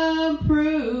some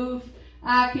proof,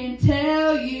 I can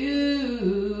tell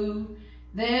you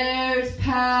there's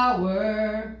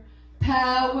power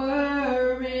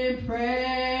in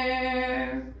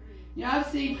prayer. You know, I've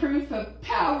seen proof of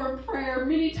power in prayer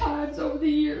many times over the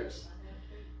years.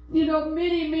 You know,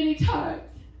 many times.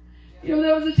 You know,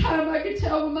 there was a time I could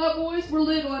tell when my boys were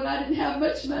little and I didn't have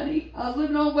much money. I was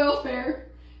living on welfare.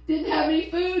 Didn't have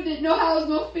any food, didn't know how I was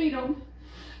going to feed them.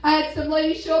 I had some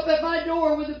lady show up at my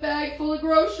door with a bag full of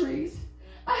groceries.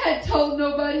 I hadn't told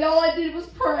nobody. All I did was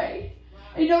pray.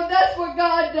 And you know, that's what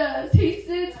God does. He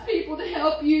sends people to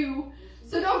help you.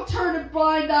 So don't turn a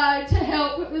blind eye to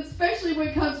help, especially when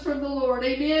it comes from the Lord.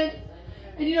 Amen?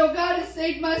 And you know, God has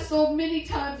saved my soul many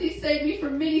times. He saved me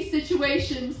from many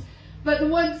situations. But the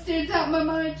one that stands out in my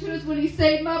mind too is when He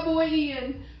saved my boy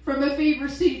Ian from a fever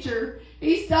seizure.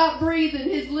 He stopped breathing.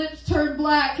 His lips turned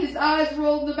black. His eyes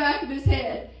rolled in the back of his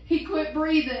head. He quit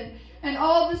breathing. And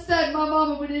all of a sudden, my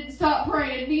mama didn't stop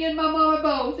praying. Me and my mama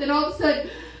both. And all of a sudden,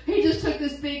 he just took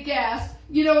this big gasp.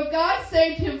 You know, God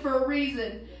saved him for a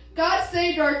reason. God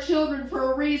saved our children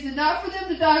for a reason. Not for them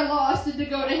to die lost and to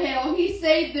go to hell. He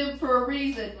saved them for a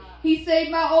reason. He saved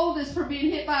my oldest from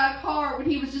being hit by a car when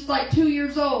he was just like 2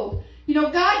 years old. You know,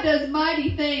 God does mighty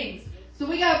things. So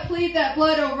we got to plead that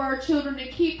blood over our children and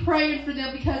keep praying for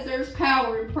them, because there's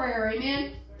power in prayer.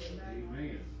 Amen?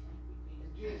 Amen.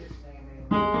 In Jesus' name,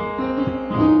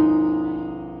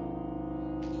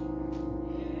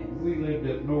 We lived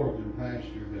up north and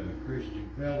pastored a Christian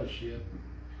fellowship.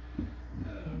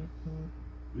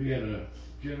 We had a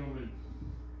gentleman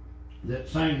that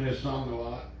sang this song a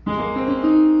lot.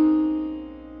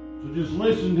 So just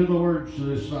listen to the words to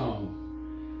this song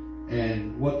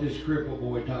and what this crippled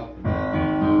boy talked about.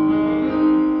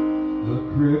 A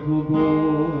crippled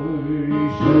boy, he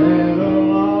sat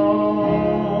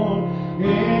alone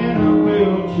in a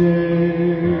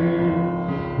wheelchair,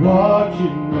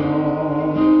 watching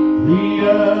all the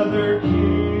other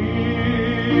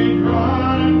kids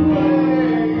run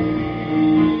away.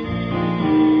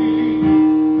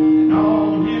 And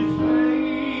on his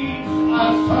face I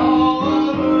saw a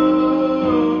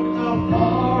look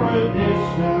afar a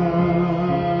distance,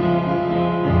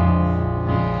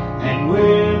 and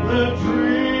with a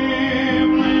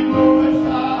trembling voice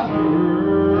I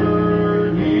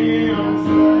heard him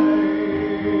say,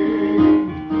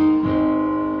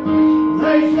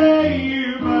 they say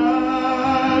you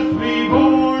must be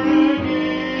born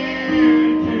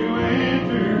again to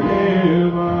enter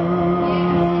heaven.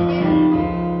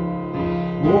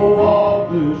 Oh,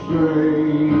 walk the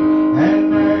straight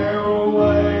and narrow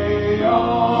way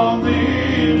on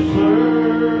this earth.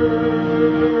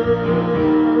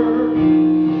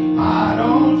 I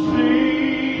don't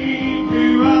seem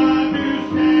to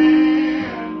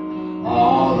understand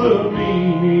all the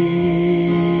meaning.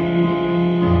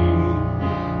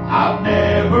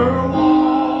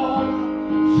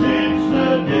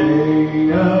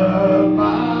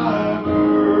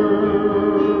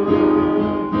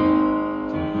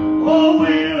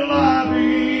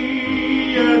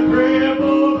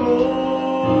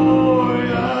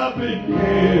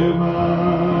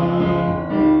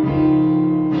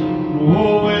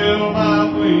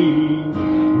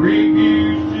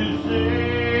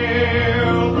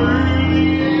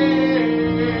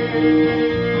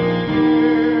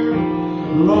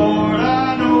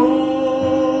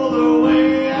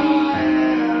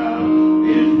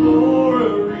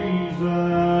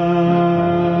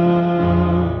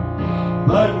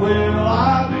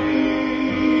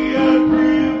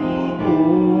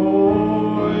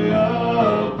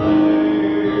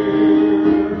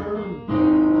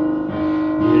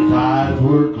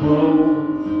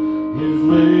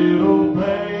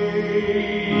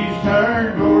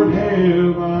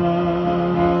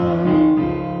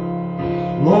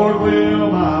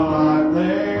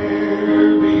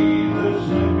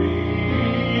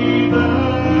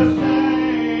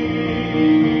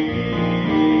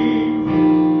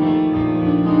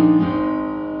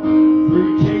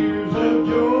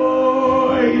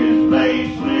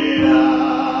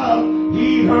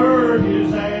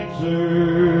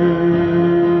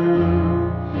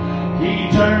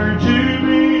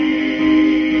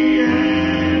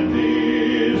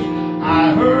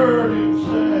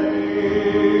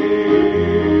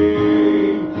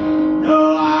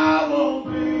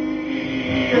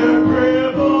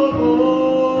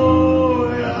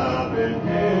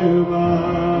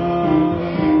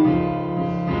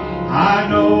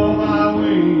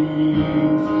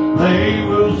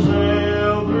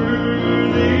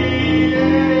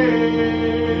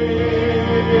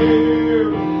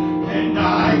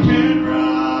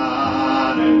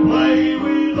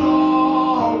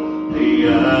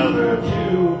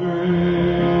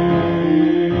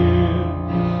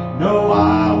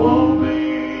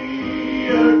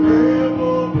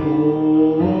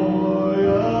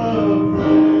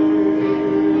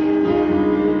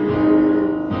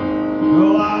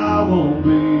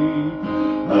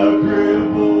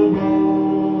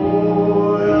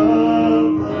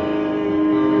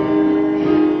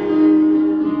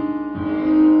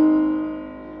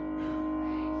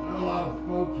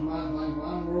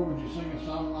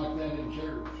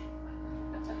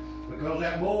 because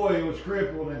that boy was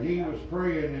crippled and he was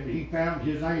praying and he found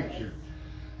his answer.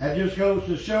 That just goes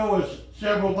to show us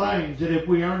several things, that if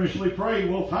we earnestly pray,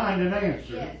 we'll find an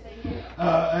answer. Yes, amen.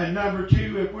 And number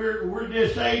two, if we're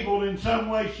disabled in some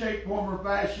way, shape, form, or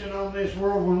fashion on this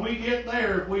world, when we get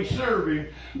there, if we serve Him,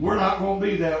 we're not going to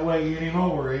be that way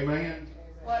anymore. Amen.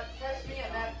 What touched me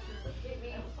and that hit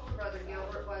me, Brother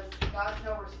Gilbert, was God's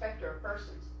no respecter of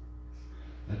persons.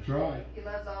 That's right. He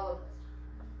loves all of us.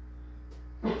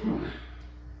 I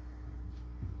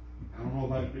don't know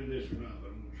if I can do this or not, but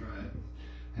I'm going to try it.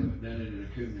 Haven't done it in a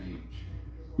coon age.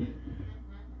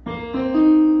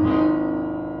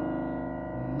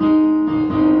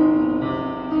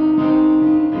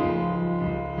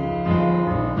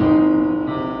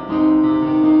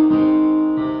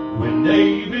 When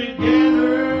David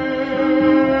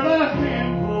gathered a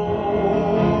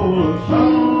handful of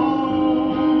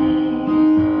stones,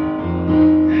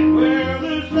 and where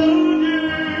the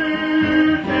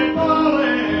soldiers had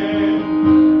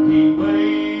fallen, he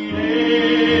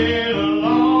waited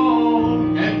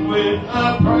alone, and with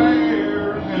a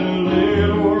prayer and a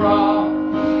little rock,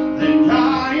 the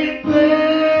giant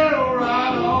fell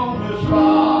right on the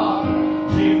spot.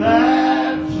 See,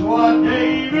 that's what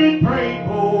David prayed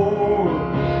for,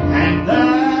 and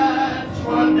that's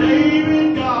what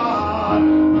David got.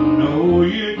 No,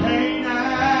 you can't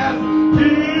ask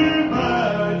too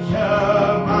much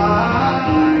of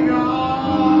my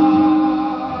God.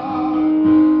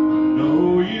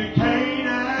 No, you can't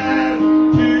ask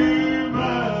too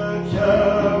much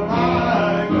of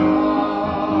my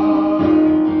God.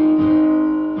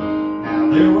 Now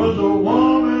there was a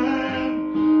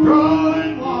woman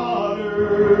drawing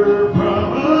water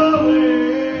from a well.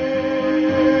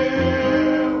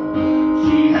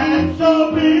 She had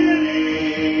so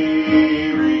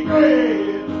many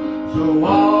regrets, so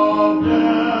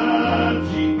often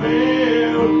she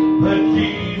failed, but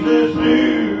Jesus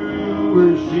knew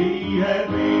where she had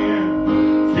been.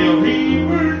 Still He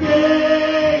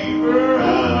forgave her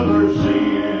of her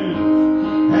sins,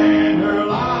 and her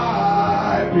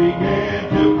life began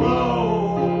to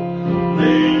flow.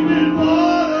 Living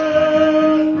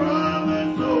waters from the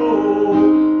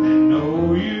soul. And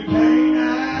no, you can't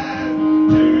ask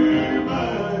too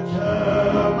much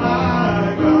of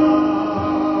my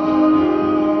God.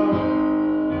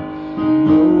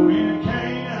 No, you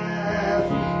can't ask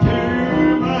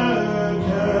too much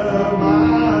of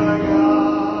my God.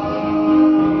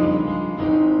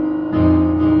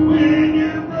 When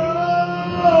you're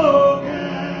broken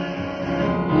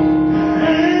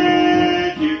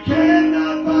and you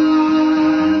cannot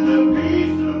find the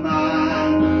peace of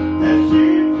mind that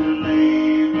seems to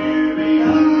leave you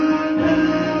behind,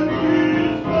 have you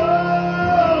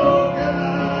spoken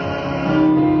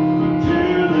to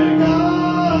the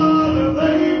God of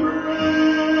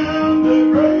Abraham, the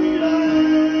great I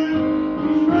am?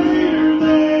 He's greater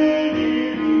than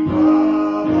any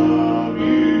problem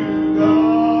you got.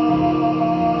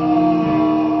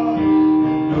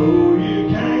 No, you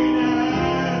can't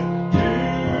ask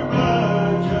too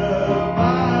much of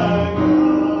my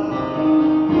God.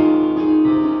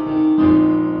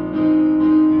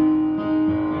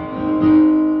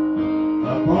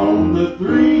 Upon the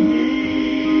three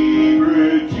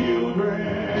Hebrew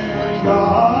children,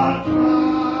 God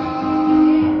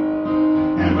smiled.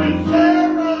 And when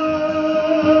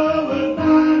Sarah was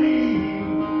 90,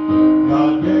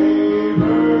 God gave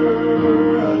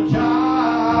her a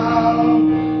child.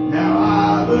 Now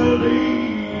I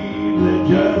believe that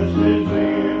just as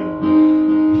then,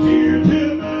 He's here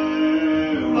to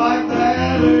move like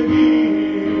that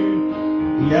again.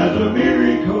 He has a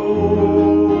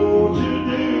miracle to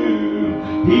do.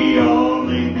 He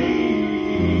only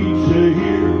needs to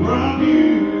hear from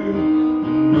you.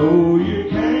 No, you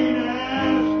can't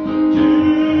ask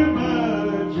too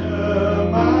much of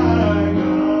my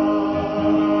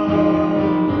God.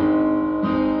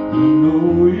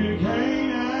 No, you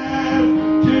can't ask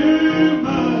too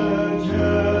much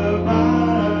of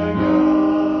my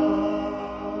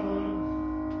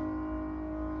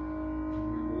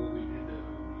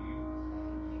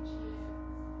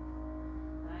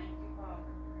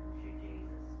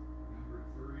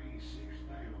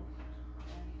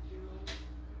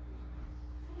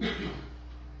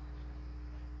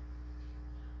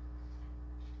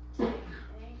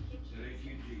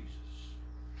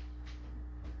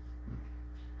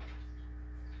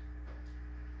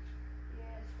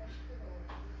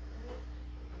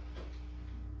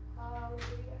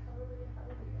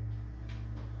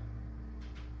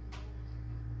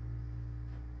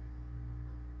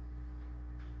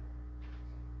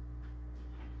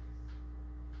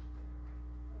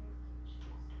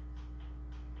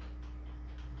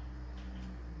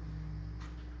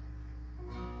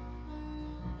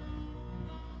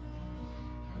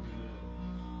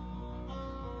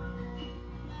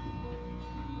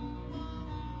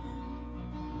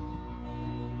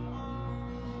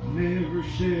Never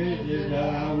said that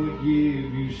I would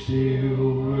give you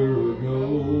silver or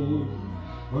gold,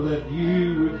 or that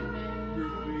you would never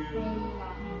feel.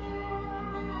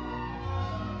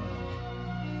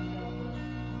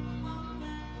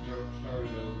 Start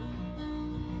it over.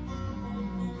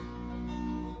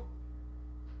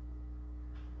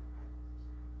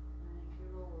 Thank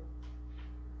you, Lord.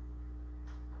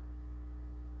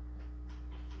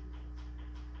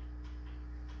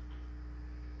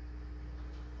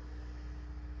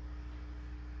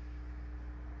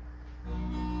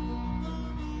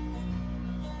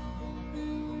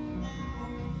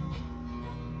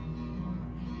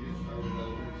 Yeah, start it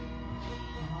over.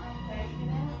 Take it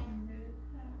out and do it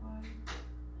that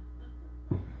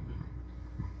way.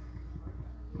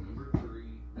 Number 3,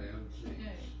 down 6.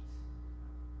 Okay.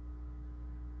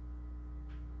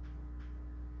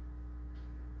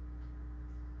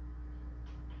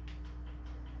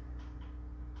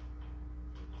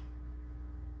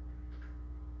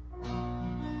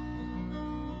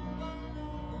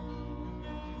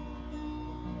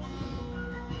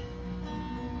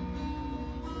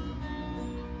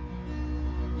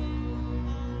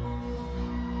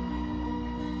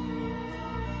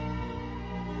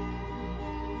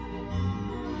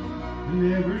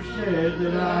 Never said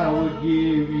that I would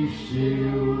give you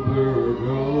silver or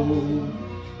gold,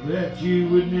 that you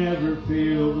would never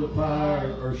feel the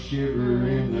fire or shiver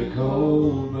in the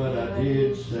cold, but I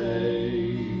did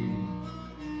say,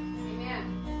 Amen.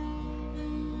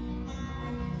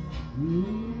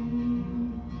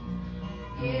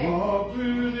 Yeah. walk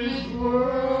through this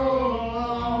world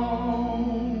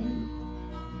alone,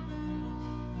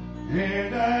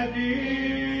 and I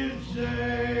did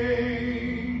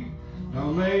say,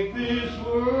 don't make this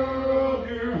world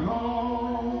your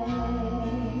home.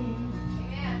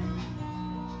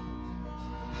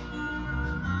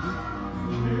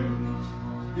 Amen.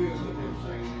 Do it with them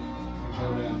singing. Go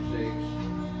down 6.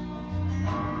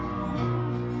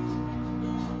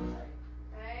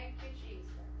 Thank you,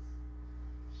 Jesus.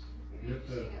 You Get need to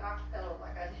the- sing it a cappella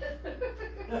like I did.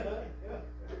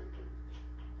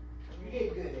 You did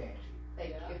good, Angie. Thank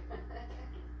you.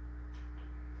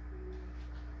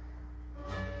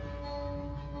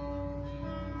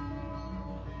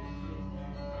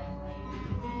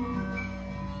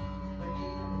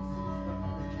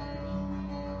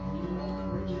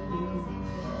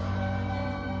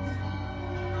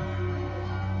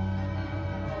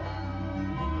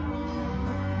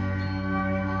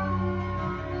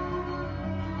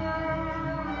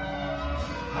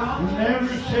 I never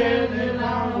said that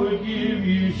I would give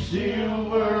you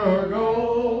silver or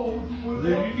gold,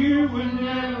 that you would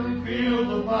never feel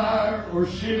the fire or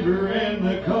shiver in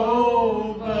the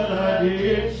cold, but I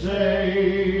did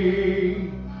say,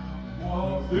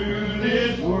 walk through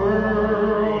this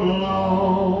world alone.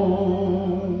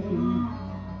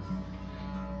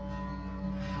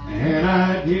 And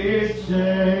I did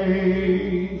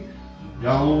say,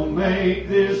 don't make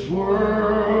this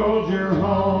world your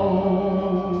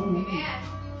home. Amen.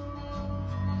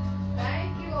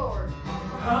 Thank you, Lord.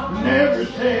 I never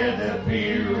said that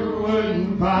fear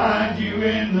wouldn't find you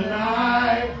in the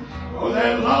night, or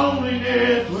that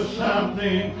loneliness was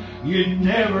something you'd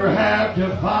never have to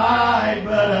fight,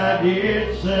 but I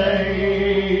did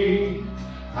say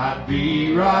I'd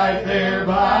be right there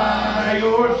by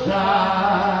your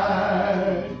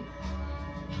side.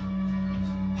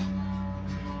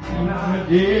 And I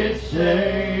did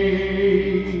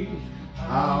say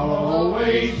I'll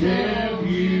always help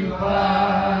you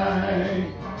fight.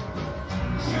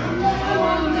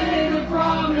 Someone made a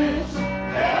promise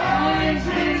that I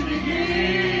intend to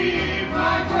give.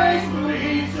 My grace will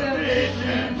be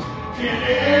sufficient in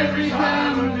every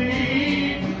time of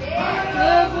need. My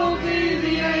love will be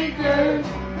the anchor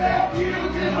that you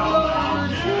can hold on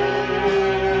to.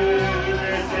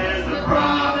 This is the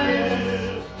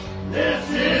promise. This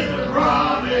is the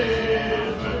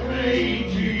promise of me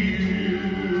to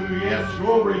you. Yes,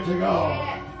 glory to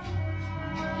God.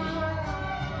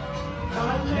 I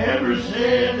never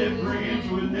said that friends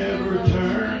would never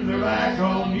turn their back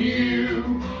on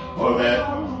you, or that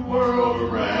the world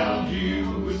around you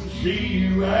would see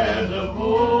you as a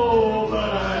fool, but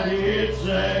I did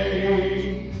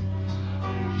say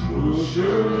will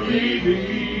surely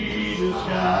be the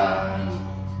sky.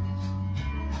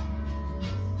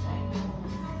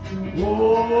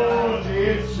 Oh, I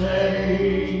did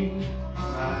say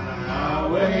my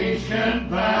ways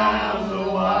confound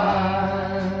the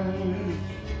wise.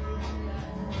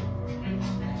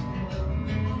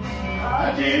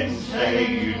 I didn't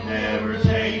say you'd never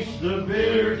taste the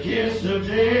bitter kiss of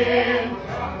death.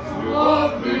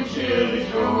 Walk through chilly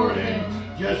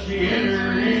Jordan, just to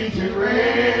enter into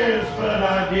rest, but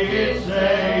I did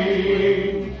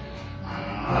say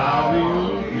I'll be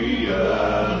on the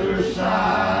other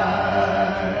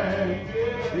side.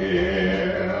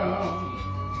 Yeah.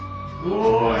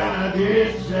 Oh, and I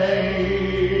did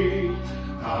say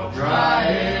I'll dry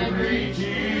every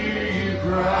tear you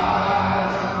cry.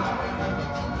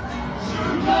 You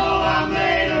know I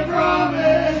made a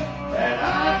promise that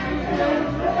I could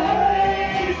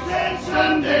face, and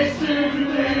someday sooner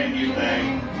than you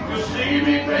think you'll see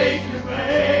me face to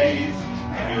face,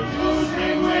 and you'll choose me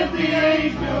with the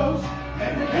angels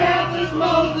and the countless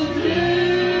multitudes.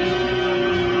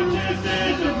 This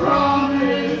is the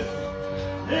promise.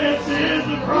 This is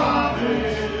the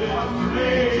promise I've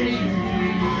made to you.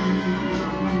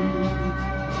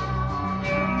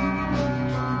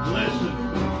 Listen.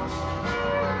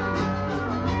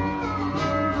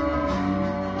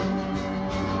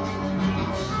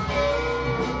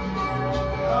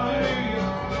 Hallelujah.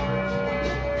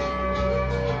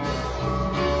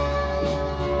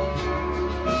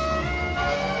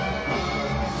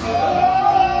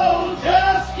 Oh,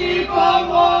 just keep on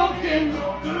walking.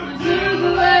 To the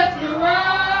left or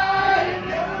right, in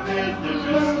the midst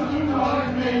of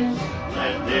darkness,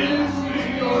 let this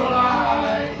be your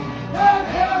light. That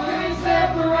hell can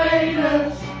separate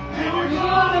us, and we're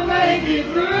gonna make it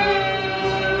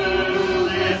through.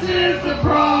 This is the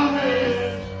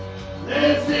promise.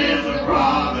 This is the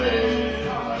promise I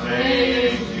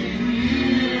made to you.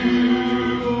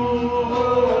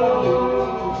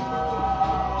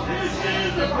 This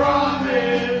is the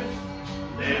promise.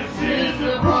 This is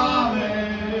the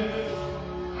promise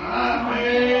I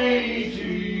made to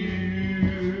you.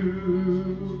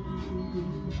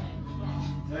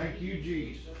 Thank you,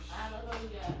 Jesus.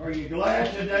 Hallelujah. Are you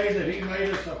glad today that He made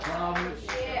us a promise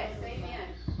Yes, amen.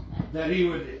 that He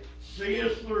would see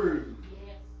us through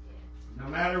Yes, no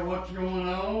matter what's going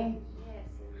on? yes,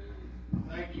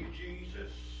 Thank you,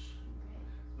 Jesus.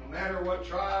 No matter what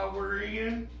trial we're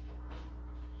in.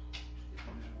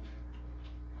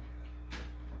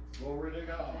 Glory to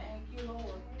God. thank you,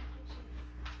 Lord.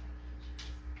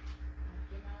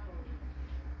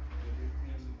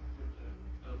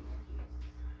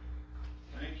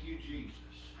 Thank you, Jesus.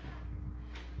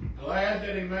 Glad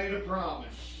that He made a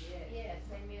promise. Yes,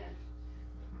 amen.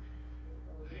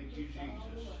 Thank you,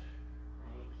 Jesus.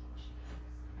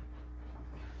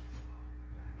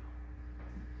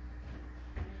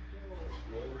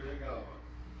 Glory to God.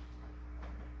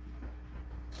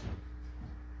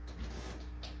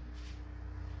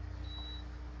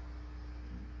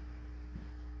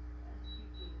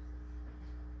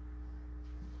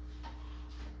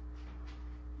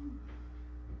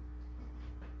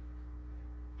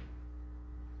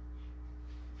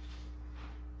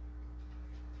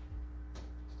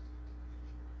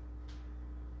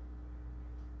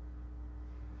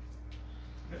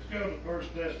 Let's go to 1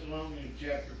 Thessalonians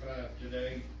chapter 5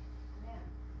 today.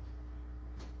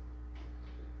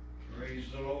 Praise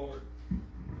the Lord.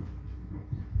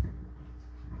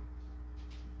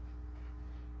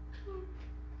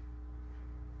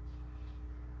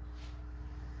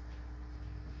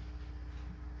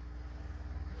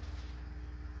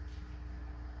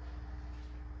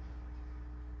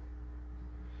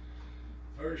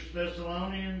 First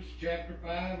Thessalonians chapter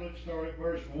 5, let's start at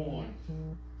verse 1.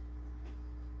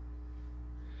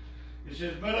 It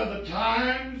says, but of the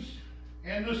times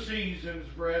and the seasons,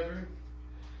 brethren,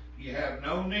 ye have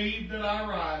no need that I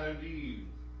write unto you.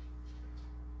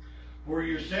 For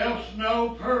yourselves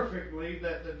know perfectly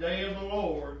that the day of the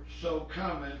Lord so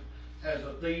cometh as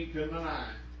a thief in the night.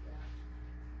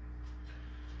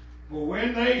 For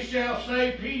when they shall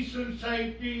say peace and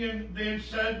safety, and then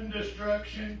sudden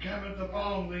destruction cometh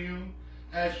upon them,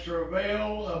 as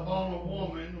travail upon a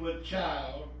woman with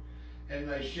child, and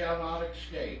they shall not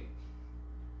escape.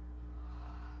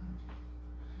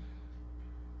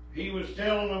 He was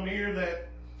telling them here that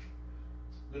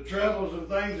the troubles and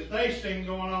things that they seen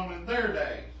going on in their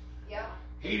day, Yeah,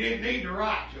 he didn't need to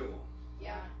write to them,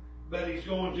 yeah, but he's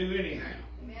going to anyhow.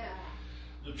 amen.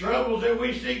 The troubles that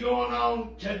we see going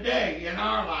on today in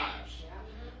our lives,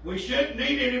 we shouldn't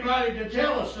need anybody to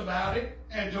tell us about it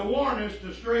and to warn us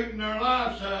to straighten our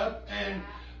lives up. And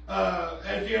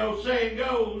as the old saying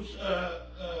goes,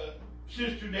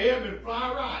 Sister Deb, and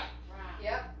fly right.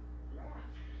 Yep.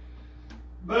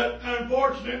 But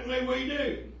unfortunately we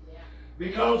do.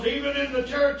 Because even in the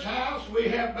church house we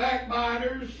have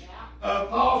backbiters,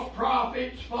 false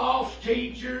prophets, false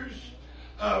teachers,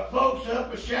 folks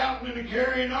up shouting and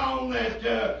carrying on that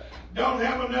don't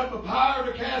have enough of power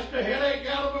to cast a headache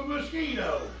out of a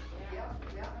mosquito.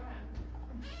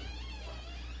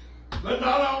 But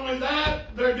not only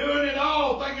that, they're doing it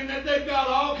all thinking that they've got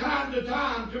all kinds of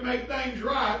time to make things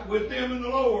right with them and the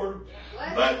Lord.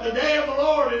 But the day of the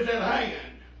Lord is at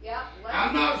hand.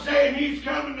 I'm not saying He's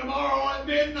coming tomorrow at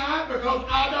midnight because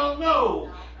I don't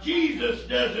know. Jesus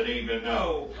doesn't even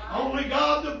know. Only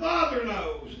God the Father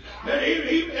knows. But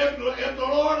if the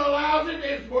Lord allows it,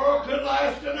 this world could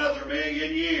last another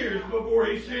 1,000,000 years before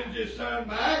He sends His Son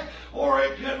back, or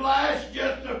it could last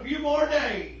just a few more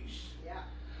days.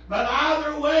 But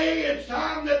either way, it's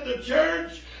time that the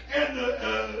church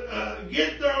and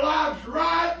get their lives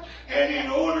right and in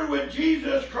order with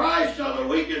Jesus Christ so that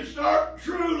we can start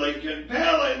truly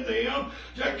compelling them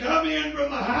to come in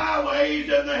from the highways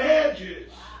and the hedges.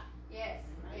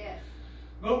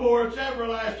 Before it's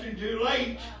everlasting too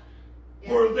late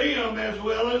for them as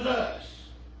well as us.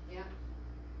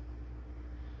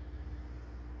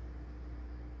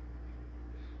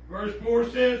 Verse 4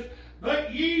 says,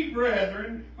 "But ye,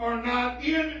 brethren, are not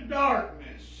in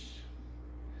darkness,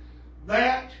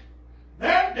 that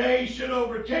day should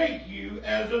overtake you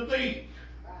as a thief."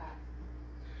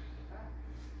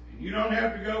 You don't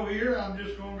have to go here. I'm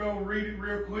just going to go read it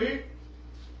real quick.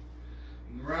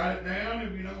 You can write it down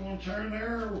if you don't want to turn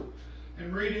there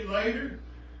and read it later.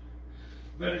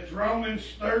 But it's Romans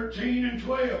 13 and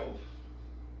 12.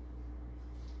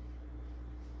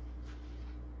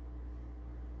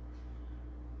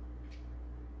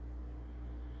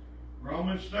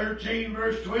 Romans 13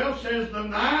 verse 12 says, "The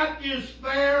night is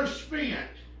fair spent.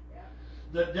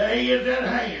 The day is at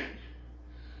hand.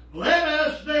 Let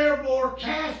us therefore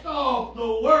cast off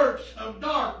the works of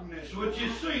darkness," which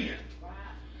is sin.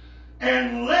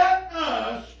 "And let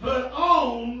us put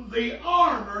on the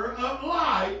armor of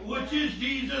light," which is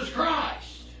Jesus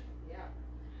Christ.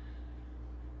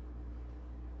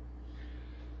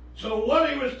 So what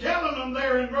he was telling them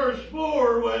there in verse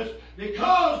 4 was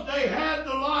because they had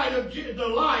the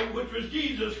light which was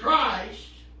Jesus Christ,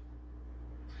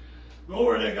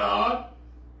 glory to God,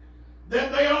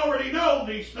 that they already know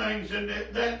these things, and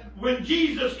that when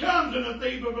Jesus comes in a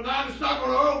thief of the night, it's not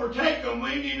going to overtake them,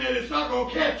 meaning that it's not going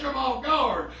to catch them off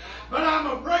guard. But I'm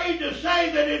afraid to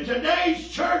say that in today's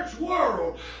church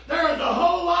world, there's a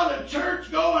whole lot of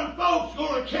church-going folks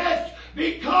going to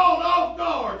be called off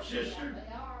guard, sister.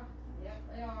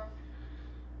 They are.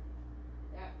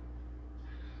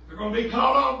 They're going to be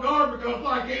caught off guard because,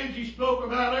 like Angie spoke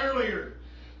about earlier,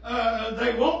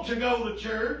 they want to go to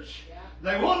church.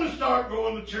 They want to start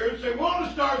going to church. They want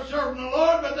to start serving the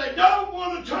Lord, but they don't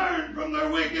want to turn from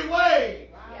their wicked ways.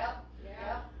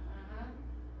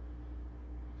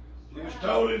 We was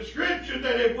told in Scripture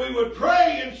that if we would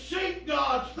pray and seek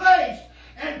God's face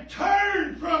and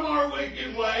turn from our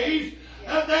wicked ways,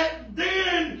 that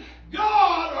then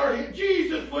God or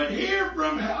Jesus would hear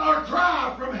from our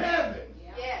cry from heaven.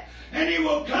 And He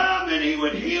will come and He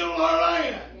would heal our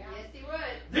land.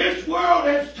 This world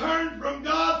has turned from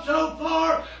God so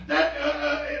far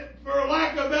that, for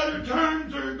lack of better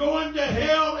terms, they're going to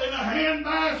hell in a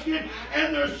handbasket,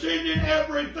 and they're sending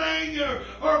everything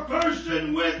or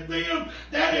person with them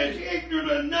that is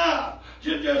ignorant enough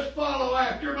to just follow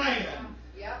after man.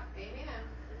 Amen.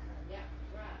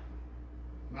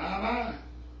 My.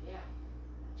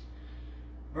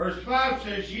 Verse 5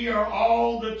 says, "Ye are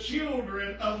all the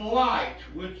children of light,"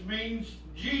 which means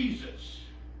Jesus.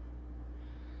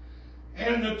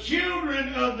 "And the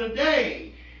children of the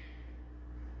day.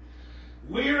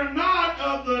 We are not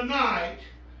of the night,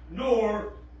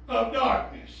 nor of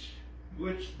darkness,"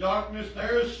 which darkness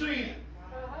there is sin.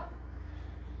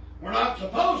 We're not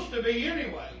supposed to be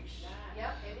anyways.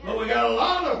 But we got a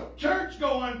lot of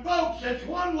church-going folks that's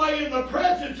one way in the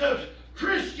presence of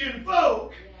Christian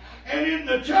folk and in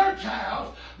the church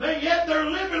house, but yet they're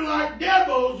living like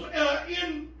devils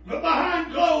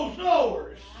behind closed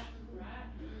doors.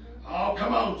 Oh,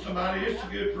 come on, somebody. It's a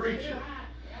good preaching.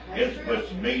 It's put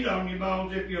some meat on your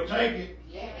bones if you'll take it.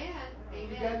 You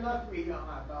got enough meat on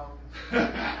my bones.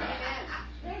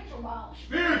 Spiritual bones.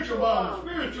 Spiritual bones.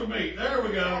 Spiritual meat. There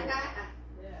we go. Thank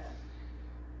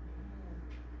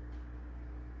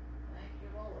you,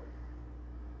 Lord.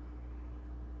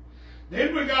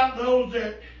 Then we got those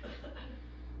that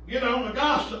get on the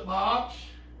gossip box,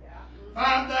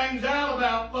 find things out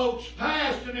about folks'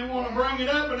 past, and they want to bring it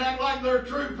up and act like they're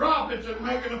true prophets and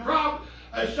making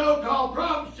a so-called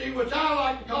prophecy, which I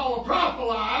like to call a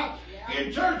prophecy,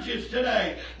 in churches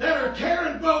today that are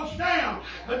tearing folks down.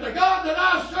 But the God that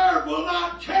I serve will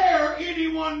not tear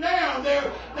anyone down. They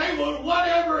will, what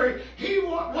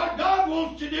God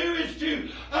wants to do is to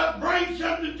bring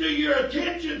something to your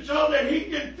attention so that He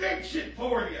can fix it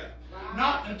for you,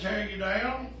 not to tear you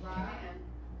down.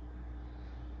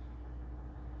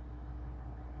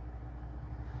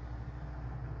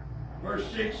 Verse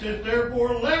 6 says,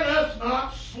 therefore let us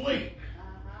not sleep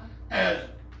as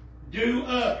do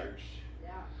others,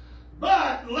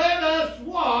 but let us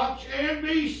watch and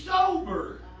be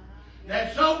sober.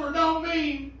 That sober don't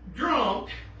mean drunk.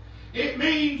 It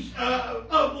means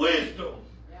of wisdom.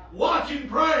 Watch and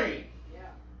pray.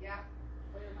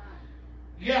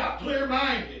 Yeah,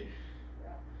 clear-minded.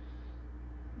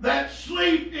 That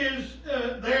sleep is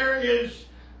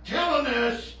telling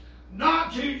us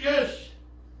not to just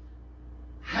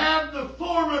have the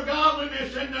form of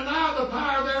godliness and deny the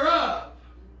power thereof.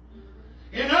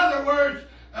 In other words,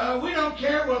 we don't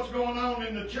care what's going on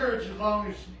in the church as long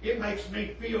as it makes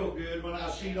me feel good when I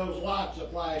see those lights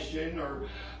flashing, or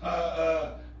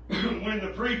when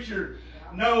the preacher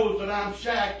knows that I'm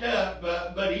shacked up,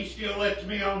 but he still lets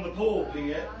me on the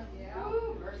pulpit.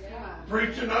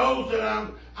 Preacher knows that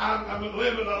I'm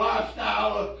living a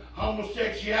lifestyle of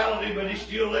homosexuality, but he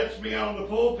still lets me on the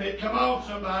pulpit. Come on,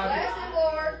 somebody. Bless him,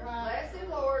 Lord. Bless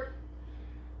him, Lord.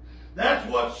 That's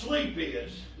what sleep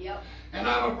is. Yep. And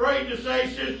I'm afraid to say,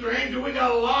 Sister Angel, we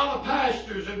got a lot of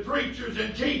pastors and preachers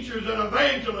and teachers and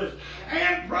evangelists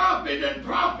and prophets and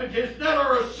prophetess that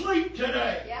are asleep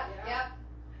today. Yep.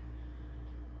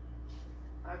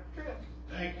 That's true.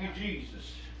 Thank you,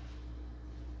 Jesus.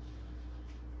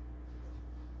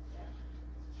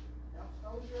 Don't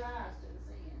close your eyes to the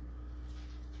sin.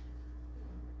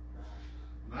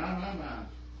 My.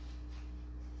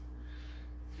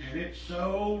 And it's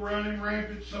so running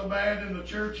rampant so bad in the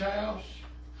church house.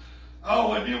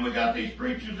 Oh, and then we got these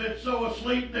preachers that's so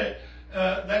asleep that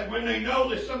when they know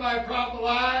that somebody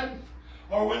prophesied,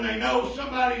 or when they know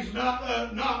somebody's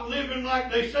not living like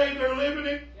they say they're living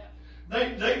it,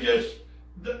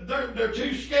 they're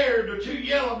too scared, they're too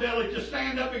yellow-bellied to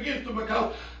stand up against them,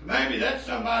 because maybe that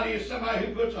somebody is somebody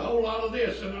who puts a whole lot of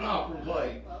this in an offering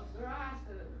plate. Close their eyes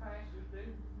to it, the pastors do.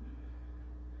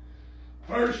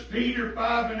 1 Peter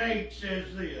 5:8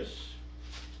 says this.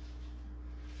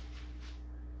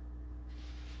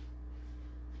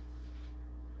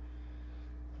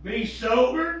 Be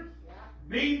sober,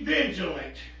 be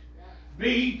vigilant,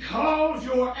 because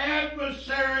your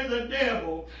adversary the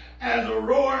devil, as a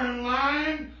roaring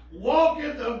lion,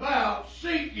 walketh about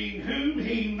seeking whom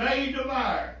he may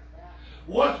devour.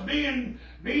 What's being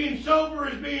sober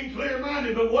is being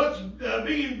clear-minded, but what's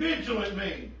being vigilant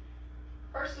mean?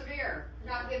 Persevere,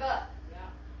 not give up.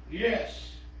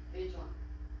 Yes. Vigilant.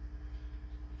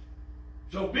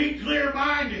 So be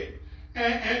clear-minded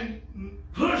and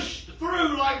push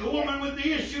through like the woman with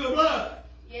the issue of blood.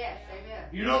 Yes, amen.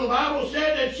 You know, the Bible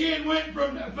said that she had went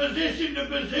from physician to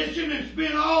physician and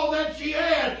spent all that she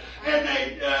had, and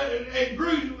it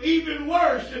grew even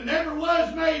worse and never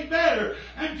was made better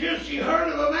until she heard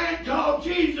of a man called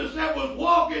Jesus that was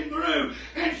walking through,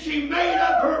 and she made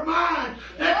up her mind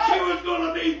that she was going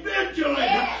to be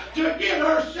vigilant to get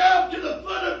herself to the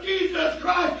foot of Jesus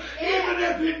Christ, even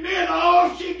if it meant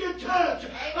all she could touch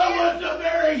was the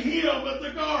very hem of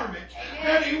the garment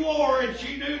that he wore, and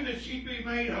she knew that she'd be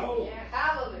made whole.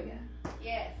 Hallelujah.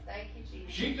 Yes, thank you,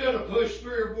 Jesus. She could have pushed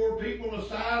 3 or 4 people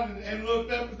aside and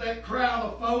looked up at that crowd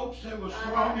of folks that was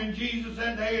thronging Jesus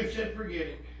that day and said, forget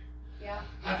it.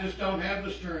 I just don't have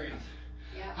the strength.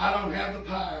 I don't have the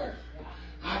power.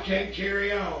 I can't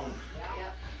carry on.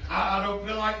 I don't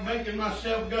feel like making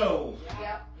myself go.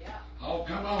 Oh,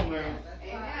 come on now.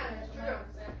 Amen. That's true.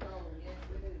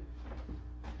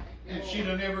 And she'd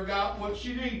have never got what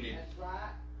she needed. That's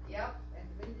right. Yep. And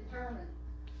to be determined.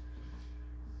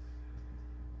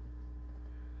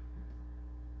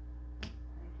 Thank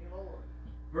you, Lord.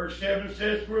 Verse 7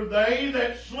 says, for they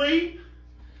that sleep,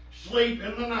 sleep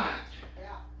in the night.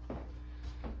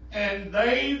 And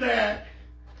they that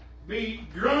be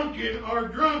drunken are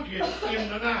drunken in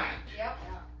the night.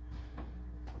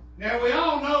 Now, we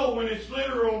all know when it's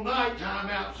literal nighttime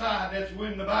outside, that's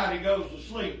when the body goes to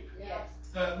sleep.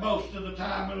 Most of the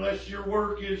time, unless your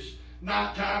work is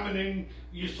nighttime and then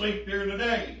you sleep during the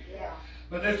day.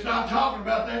 But that's not talking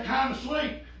about that kind of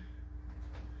sleep.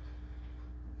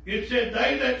 It said,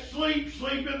 they that sleep,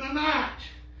 sleep in the night.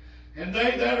 And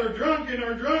they that are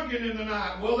drunken in the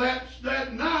night. Well,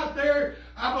 that night there,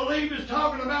 I believe, is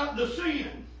talking about the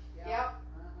sin.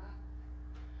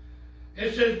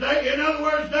 It says, in other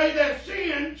words, they that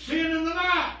sin in the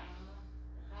night.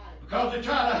 Because they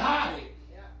try to hide it.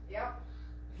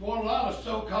 It's what a lot of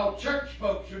so-called church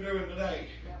folks are doing today.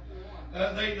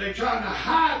 They're trying to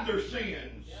hide their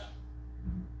sins.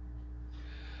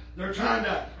 They're trying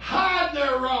to hide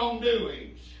their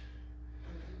wrongdoings.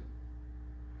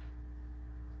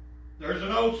 There's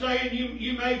an old saying,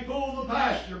 you may fool the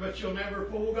pastor, but you'll never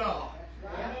fool God.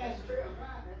 That's true.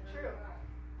 That's true.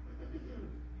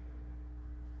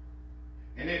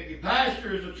 And if your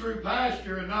pastor is a true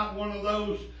pastor and not one of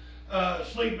those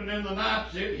sleeping in the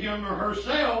nights, him or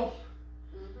herself,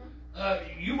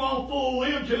 you won't fool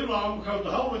them too long, because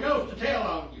the Holy Ghost will tell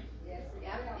on you. Yes,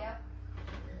 yep.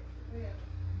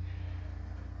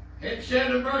 It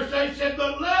said in verse 8, it said,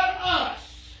 but let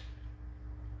us,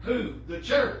 who? The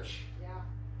church,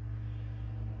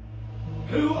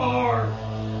 who are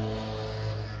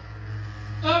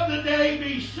of the day,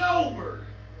 be sober,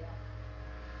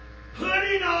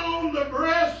 putting on the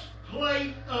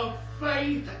breastplate of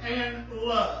faith and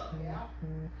love,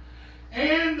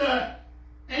 and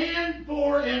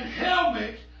for an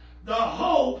helmet the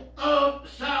hope of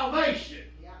salvation.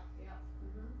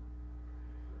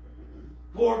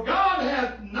 For God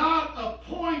hath not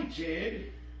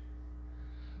appointed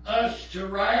us to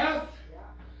wrath,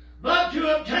 but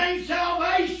to obtain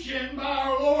salvation by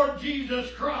our Lord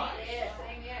Jesus Christ,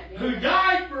 who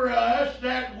died for us,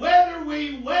 that whether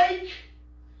we wake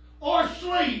or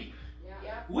sleep,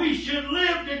 we should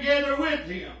live together with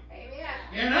Him.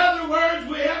 In other words,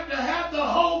 we have to have the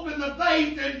hope and the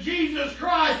faith in Jesus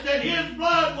Christ, that His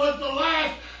blood was the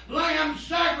last lamb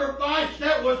sacrifice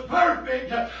that was perfect,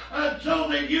 so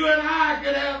that you and I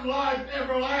could have life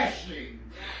everlasting.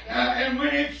 And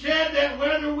when it said that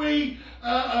whether we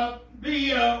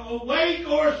be awake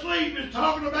or asleep, is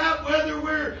talking about whether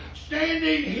we're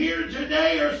standing here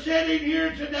today or sitting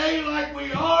here today like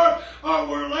we are, or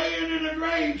we're laying in a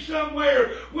grave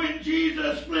somewhere when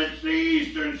Jesus splits the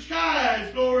eastern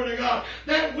skies, glory to God,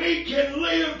 that we can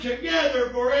live together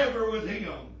forever with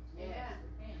Him.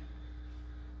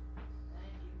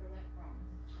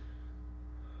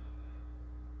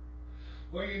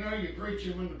 Well, you know, you're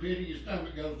preaching when the pit of your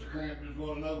stomach goes to cramping, is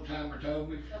what an old timer told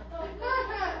me.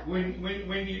 When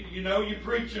you're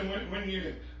preaching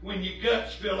when your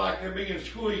guts feel like they're being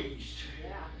squeezed.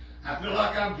 I feel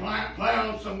like I'm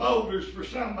plowing some boulders for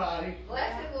somebody.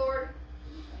 Bless it, Lord.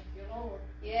 Thank you, Lord.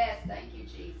 Yes, thank you,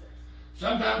 Jesus.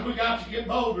 Sometimes we got to get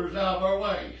boulders out of our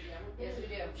way. Yes, we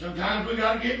do. Sometimes we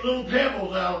got to get little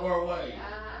pebbles out of our way.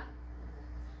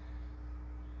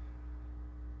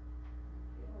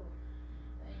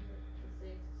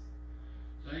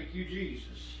 Thank you, Jesus.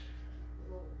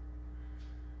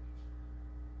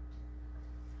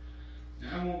 Now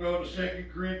I'm going to go to 2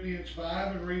 Corinthians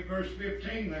 5 and read verse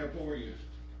 15 there for you.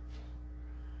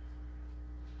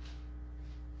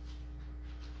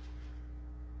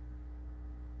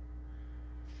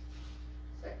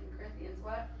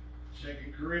 What?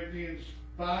 2 Corinthians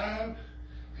 5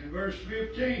 and verse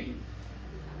 15.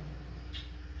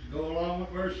 To go along with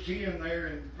verse 10 there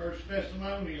in 1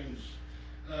 Thessalonians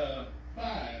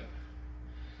 5.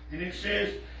 And it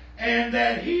says, and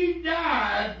that He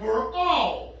died for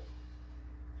all,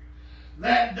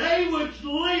 that they which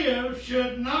live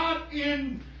should not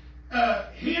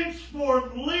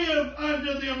henceforth live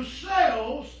unto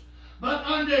themselves, but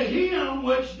unto Him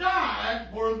which died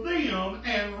for them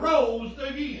and rose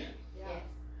again. Yes.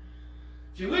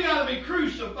 See, we got to be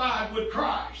crucified with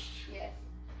Christ. Yes.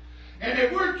 And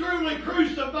if we're truly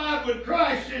crucified with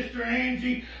Christ, Sister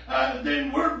Angie,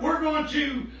 then we're going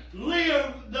to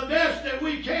live the best that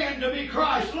we can to be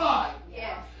Christ-like.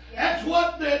 Yes. That's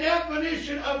what the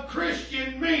definition of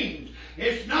Christian means.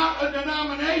 It's not a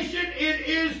denomination. It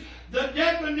is, the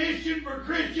definition for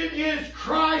Christian is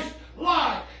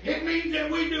Christ-like. It means that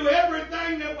we do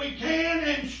everything that we can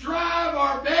and strive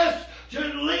our best to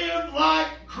live like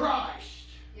Christ.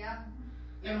 Yeah.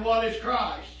 And what is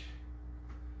Christ?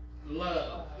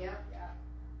 Love. Yeah.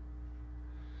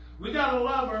 We got to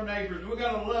love our neighbors. We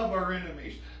got to love our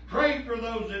enemies. Pray for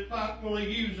those that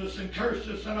spitefully use us and curse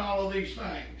us and all of these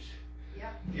things. Yeah.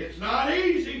 It's not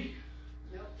easy.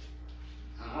 Nope.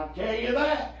 I'll tell you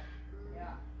that.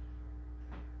 Yeah.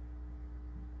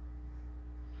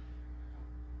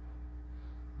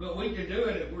 But we can do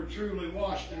it if we're truly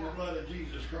washed in the blood of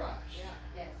Jesus Christ. Yeah.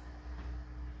 Yes.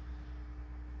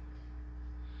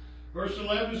 Verse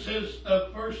 11 says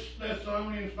of 1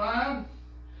 Thessalonians 5,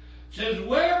 says,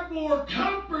 wherefore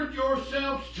comfort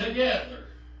yourselves together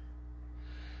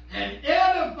and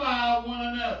edify one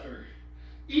another,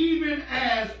 even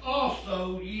as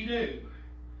also ye do.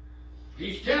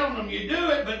 He's telling them, you do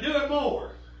it, but do it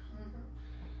more.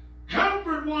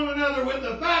 Comfort one another with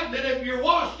the fact that if you're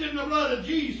washed in the blood of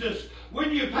Jesus,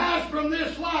 when you pass from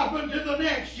this life unto the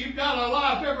next, you've got a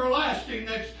life everlasting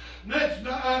that's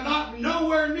not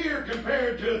nowhere near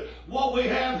compared to what we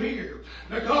have here.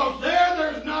 Because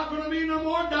there's not going to be no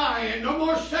more dying, no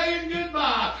more saying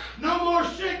goodbye, no more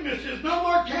sicknesses, no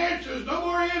more cancers, no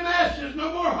more EMSs,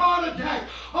 no more heart attacks,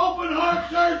 open heart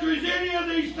surgeries, any of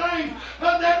these things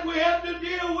that we have to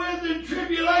deal with in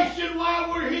tribulation while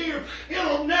we're here.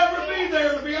 It'll never be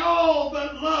there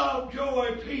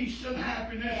joy, peace, and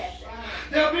happiness. Yes.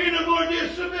 There'll be no more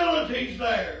disabilities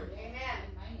there. Amen.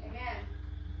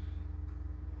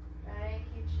 Thank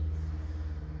you,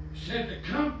 Jesus. Said to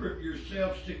comfort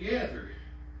yourselves together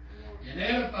and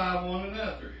edify one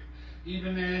another,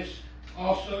 even as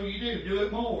also you do. Do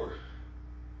it more.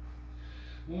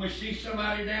 When we see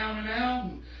somebody down and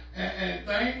out and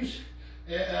things,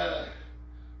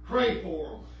 pray for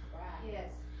them. Yes.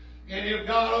 And if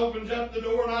God opens up the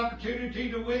door and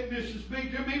opportunity to witness and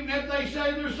speak to them, even if they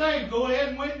say they're saved, go ahead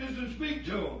and witness and speak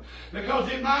to them.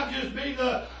 Because it might just be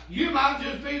you might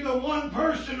just be the one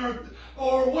person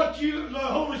or what the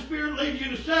Holy Spirit leads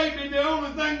you to say be the only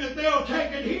thing that they'll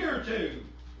take adhere to.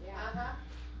 Yeah.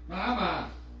 My.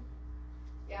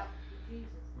 Yep. Jesus.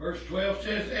 Verse 12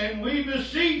 says, and we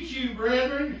beseech you,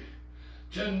 brethren,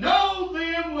 to know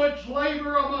them which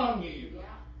labor among you,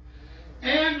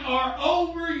 and are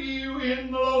over you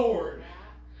in the Lord,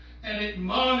 and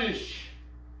admonish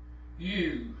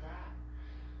you.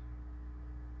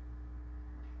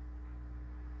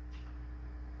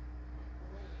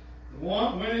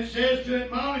 When it says to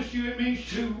admonish you, it means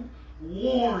to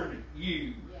warn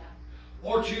you,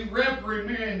 or to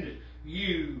reprimand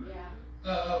you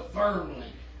firmly.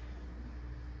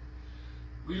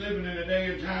 We live in a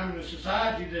day and time in a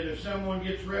society that if someone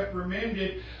gets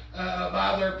reprimanded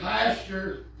by their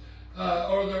pastor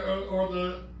or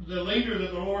the leader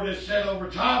that the Lord has set over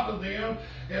top of them,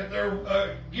 if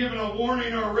they're given a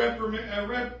warning or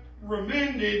reprimanded,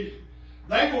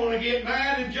 they want to get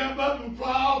mad and jump up and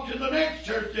fly off to the next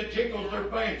church that tickles their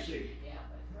fancy. Yeah,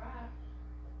 that's right.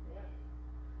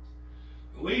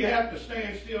 Yeah. We have to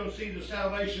stand still and see the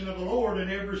salvation of the Lord in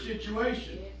every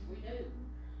situation. Yes, we do.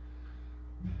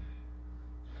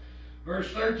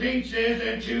 Verse 13 says,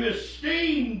 and to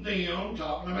esteem them,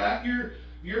 talking about your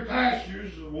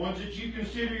pastors, the ones that you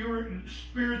consider your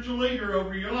spiritual leader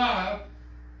over your life,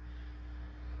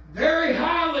 very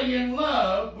highly in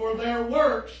love for their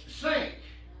works' sake.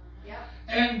 Yep.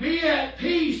 And be at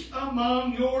peace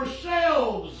among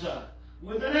yourselves,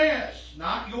 with an S,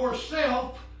 not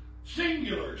yourself,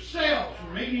 singular, self,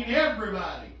 meaning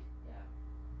everybody.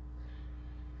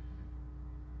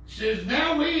 It says,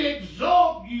 now we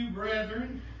exhort you,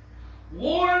 brethren,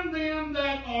 warn them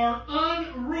that are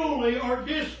unruly or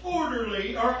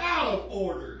disorderly or out of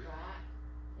order.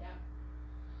 Right. Yep.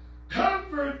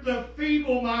 Comfort the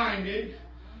feeble-minded,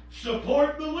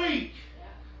 support the weak,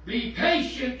 be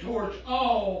patient towards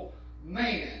all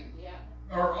men,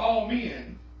 or all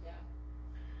men.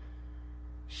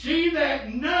 See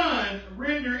that none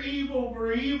render evil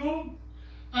for evil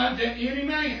unto any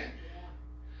man,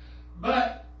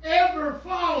 but ever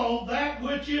follow that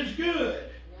which is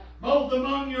good, both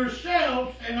among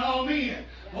yourselves and all men.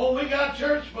 Well, we got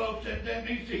church folks that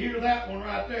needs to hear that one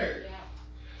right there.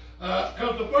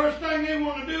 Because the first thing they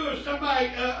want to do if somebody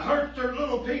hurts their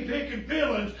little pea-picking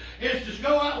feelings is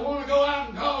to want to go out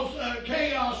and cause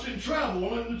chaos and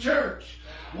trouble in the church.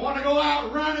 Want to go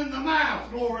out running the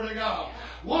mouth, glory to God.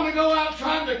 Want to go out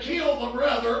trying to kill the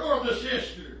brother or the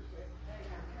sister.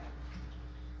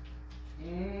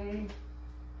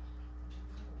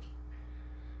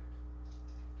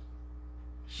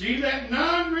 See that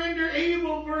none render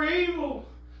evil for evil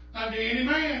unto any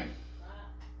man,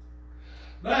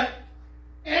 but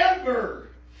ever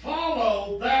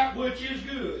follow that which is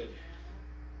good.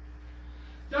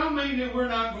 Don't mean that we're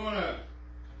not going to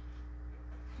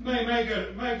make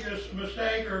a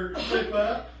mistake or slip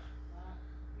up.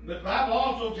 But the Bible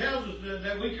also tells us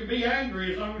that we can be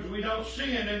angry as long as we don't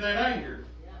sin in that anger.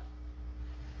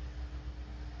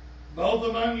 Both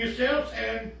among yourselves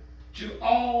and to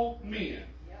all men.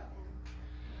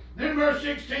 Then verse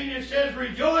 16 it says,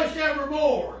 rejoice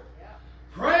evermore.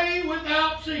 Pray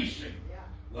without ceasing.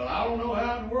 Well, I don't know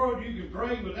how in the world you can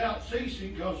pray without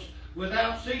ceasing, because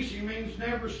without ceasing means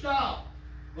never stop.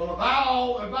 Well,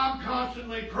 if I'm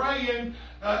constantly praying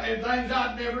and things,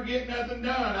 I'd never get nothing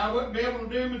done. I wouldn't be able to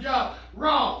do my job.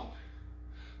 Wrong.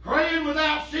 Praying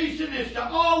without ceasing is to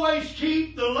always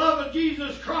keep the love of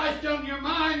Jesus Christ on your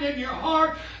mind and your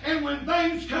heart. And when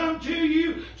things come to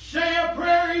you, say a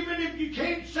prayer. Even if you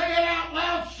can't say it out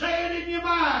loud, say it in your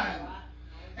mind.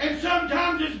 And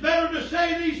sometimes it's better to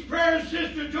say these prayers,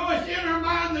 Sister Joyce, in her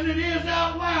mind than it is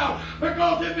out loud.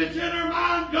 Because if it's in her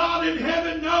mind, God in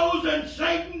heaven knows and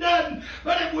Satan doesn't.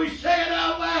 But if we say it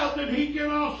out loud, then he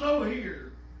can also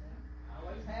hear.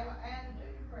 Always have an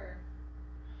attitude of prayer.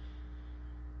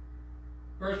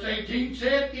 Verse 18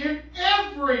 said, in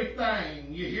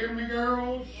everything, you hear me,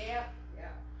 girls? Yep.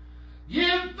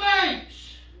 Give thanks.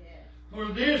 For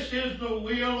this is the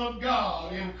will of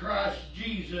God in Christ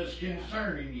Jesus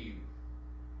concerning you.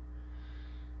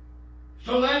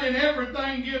 So that in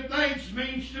everything give thanks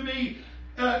means to be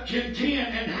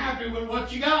content and happy with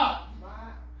what you got. Right.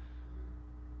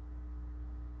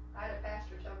 I had a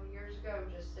pastor tell me years ago,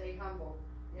 just stay humble.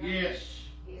 Yeah. Yes.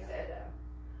 He said,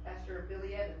 Pastor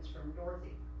Billy Evans from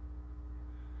Dorothy.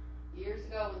 Years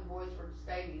ago when the boys were just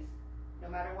babies, no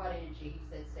matter what age, he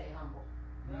said, stay humble.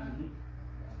 Mm-hmm. And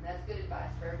that's good advice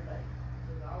for everybody.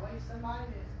 There's always somebody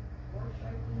that's worse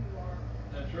shape than you are.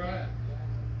 That's right.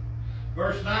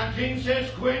 Verse 19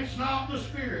 says, quench not the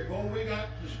spirit. Well, we got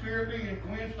the spirit being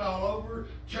quenched all over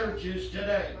churches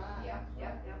today.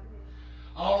 Yep.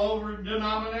 All over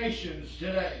denominations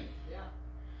today. Yeah.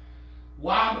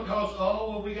 Why? Because,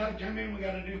 we got to come in, we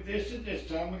got to do this at this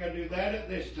time, we got to do that at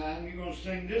this time. You're going to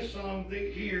sing this song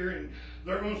here, and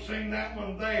they're going to sing that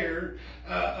one there.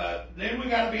 Then we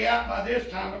got to be out by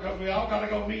this time because we all got to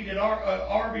go meet at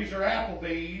Arby's or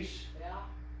Applebee's. Yeah.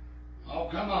 Oh,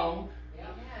 come on. Yeah.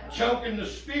 Choking the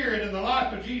spirit and the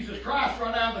life of Jesus Christ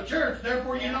right out of the church.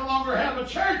 Therefore, you no longer have a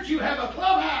church, you have a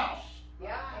clubhouse.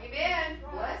 Yeah, amen.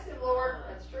 Bless him, Lord.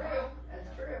 That's true.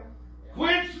 That's true.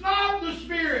 Quench not the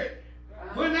spirit.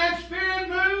 When that spirit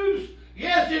moves,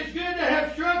 yes, it's good to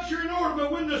have structure and order,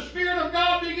 but when the Spirit of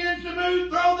God begins to move,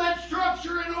 throw that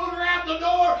structure and order out the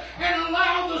door and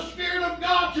allow the Spirit of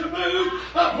God to move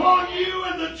upon you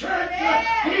and the church,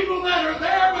 the people that are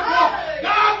there, because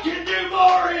God can do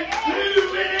more in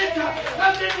 2 minutes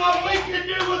than what we can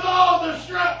do with all the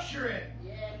structuring.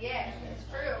 Yes, that's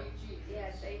true.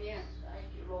 Yes, amen. Thank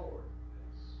you, Lord.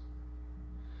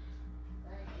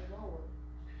 Thank you, Lord.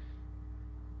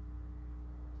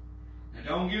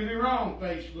 Now, don't get me wrong,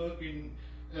 Facebook and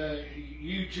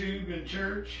YouTube and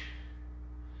church.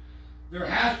 There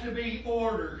has to be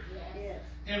order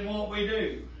in what we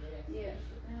do. Yes.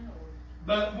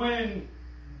 But when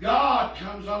God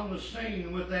comes on the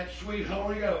scene with that sweet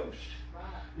Holy Ghost,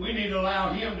 we need to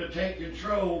allow Him to take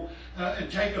control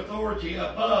and take authority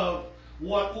above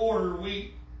what order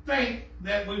we think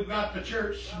that we've got the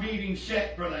church meeting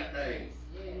set for that day.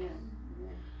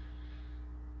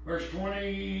 Verse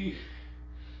 20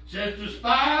 says,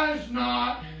 despise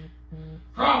not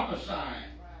prophesying.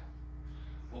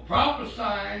 Well,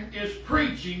 prophesying is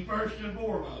preaching first and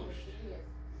foremost.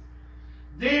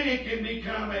 Then it can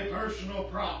become a personal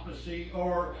prophecy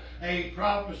or a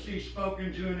prophecy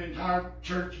spoken to an entire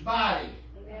church body.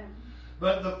 Amen.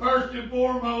 But the first and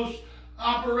foremost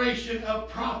operation of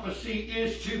prophecy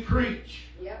is to preach.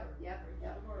 Yep.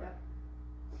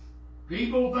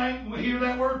 People hear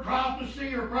that word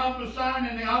prophecy or prophesying,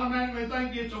 and they automatically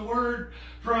think it's a word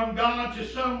from God to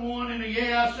someone in a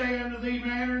yea, I say unto thee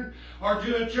manner, or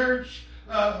to a church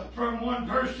from one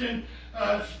person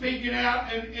speaking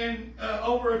out in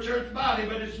over a church body,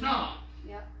 but it's not.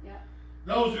 Yep.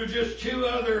 Those are just two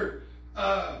other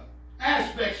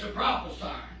aspects of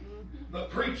prophesying. Mm-hmm.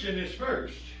 But preaching is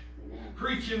first. Amen.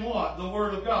 Preaching what? The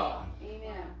Word of God.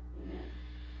 Amen.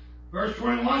 Verse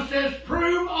 21 says,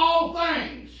 prove all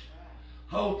things.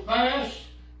 Hold fast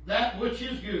that which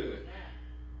is good.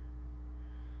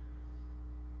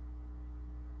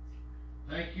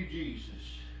 Thank you, Jesus.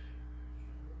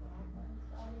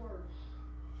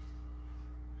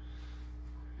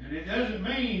 And it doesn't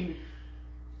mean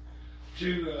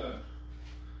to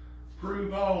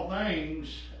prove all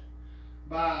things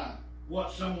by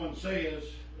what someone says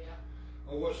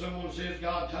or what someone says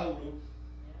God told them.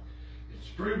 It's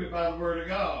prove it by the Word of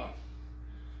God.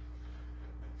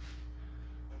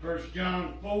 1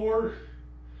 John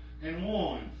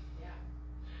 4:1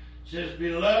 says,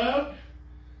 beloved,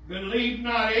 believe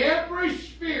not every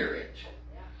spirit,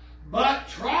 but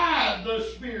try the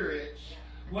spirits,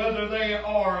 whether they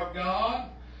are of God,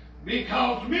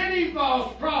 because many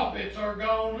false prophets are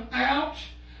gone out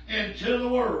into the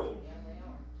world.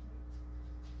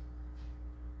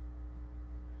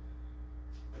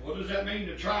 What does that mean,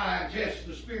 to try and test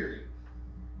the spirit?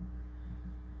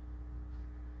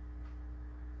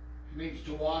 It means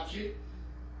to watch it.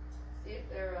 See if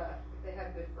they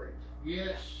have good fruit.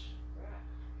 Yes.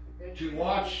 Good To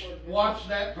fruit. watch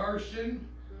that person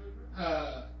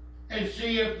and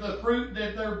see if the fruit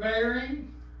that they're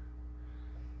bearing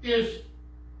is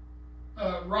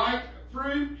ripe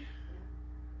fruit,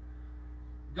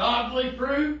 godly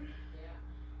fruit,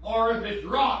 or if it's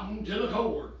rotten to the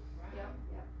core.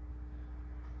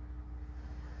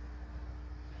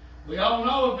 We all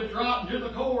know if it's rotten to the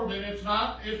core, then it's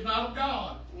not of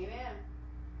God. Amen.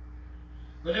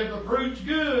 But if the fruit's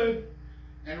good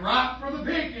and ripe for the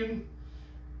picking,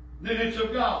 then it's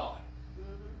of God.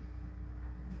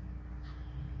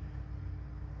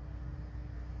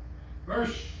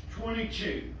 Verse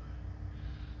 22.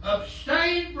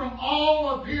 Abstain from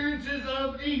all appearances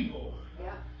of evil.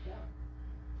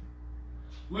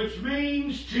 which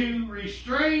means to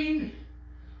restrain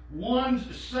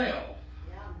one's self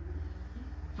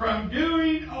from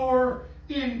doing or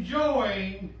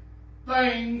enjoying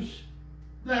things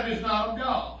that is not of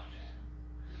God.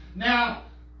 Now,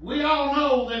 we all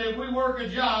know that if we work a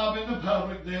job in the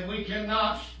public, that we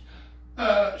cannot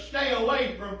stay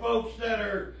away from folks that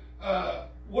are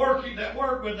work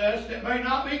with us that may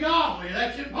not be godly.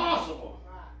 That's impossible.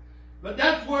 But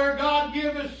that's where God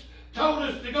told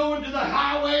us to go into the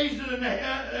highways and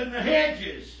the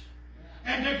hedges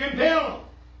and to compel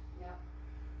them.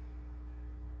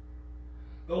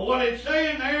 But what it's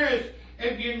saying there is,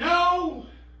 if you know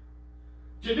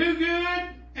to do good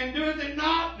and doeth it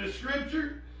not, the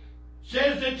Scripture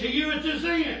says that to you it's a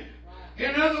sin.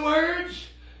 In other words,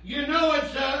 you know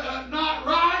it's not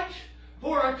right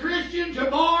for a Christian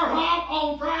to bar hop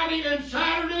on Friday and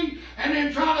Saturday and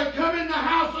then try to come in the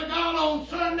house of God on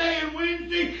Sunday and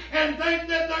Wednesday and think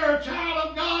that they're a child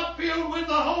of God filled with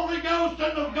the Holy Ghost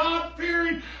and the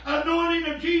God-fearing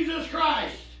anointing of Jesus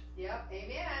Christ. Yep,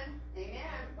 amen. Amen.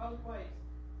 Both ways.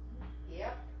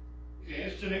 Yep.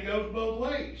 Yes, and it goes both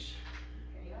ways.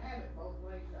 You can't have it both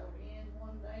ways, though. In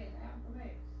one day and out the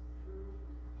next.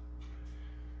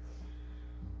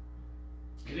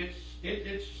 And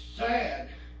it's sad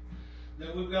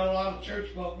that we've got a lot of church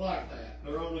folk like that.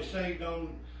 They're only saved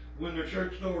when their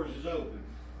church doors is open,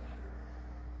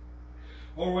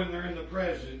 or when they're in the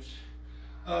presence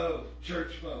of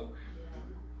church folk.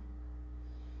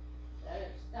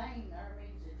 That abstain there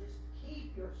means to just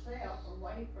keep yourself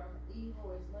away from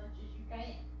evil as much as you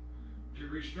can. To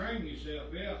restrain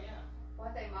yourself, yeah.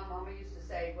 One thing my mama used to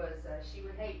say was she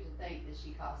would hate to think that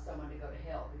she caused someone to go to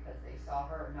hell because they saw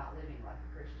her not living like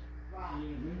a Christian. Right.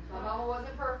 Mm-hmm. My mama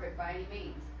wasn't perfect by any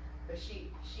means, but she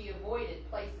avoided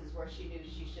places where she knew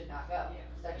she should not go,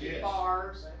 such as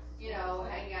bars,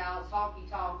 hangouts, honky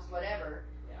tonks, whatever.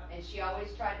 Yeah. And she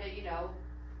always tried to,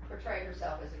 portray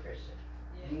herself as a Christian.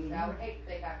 Yeah. So I would hate to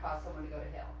think I caused someone to go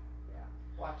to hell. Yeah.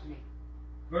 Watch me.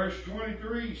 Verse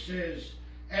 23 says,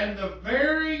 "And the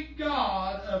very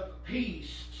God of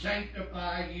peace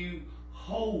sanctify you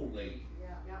wholly." Yeah.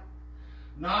 Yep.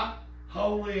 Not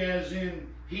holy as in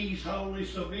He's holy,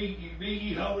 so be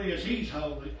ye holy as He's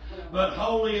holy, but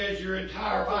holy as your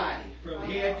entire body, from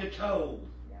head to toe.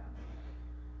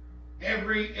 Yeah.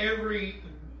 Every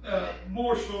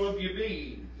morsel of your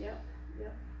being. Yep.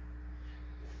 Yep.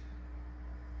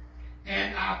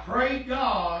 And I pray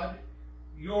God,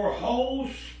 your whole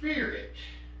spirit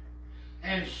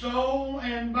and soul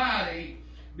and body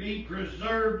be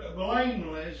preserved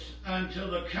blameless until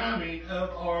the coming of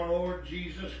our Lord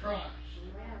Jesus Christ.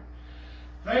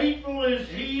 Faithful is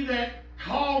He that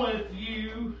calleth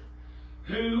you,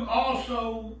 who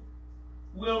also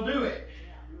will do it.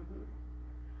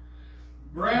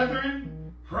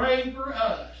 Brethren, pray for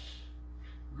us.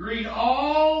 Greet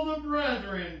all the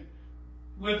brethren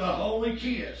with a holy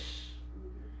kiss.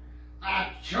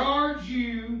 I charge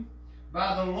you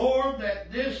by the Lord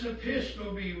that this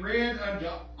epistle be read unto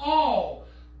all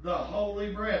the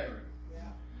holy brethren.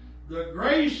 The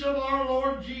grace of our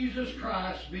Lord Jesus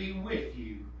Christ be with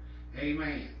you.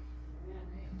 Amen.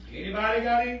 Anybody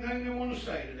got anything they want to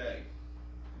say today?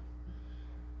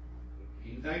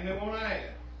 Anything they want to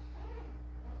add?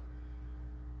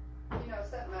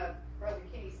 Something Brother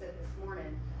Kenny said this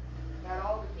morning about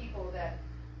all the people that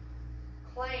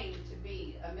claim to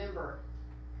be a member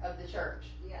of the church.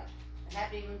 Yeah.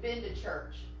 Haven't even been to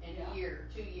church in a year,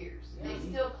 2 years. Yeah. They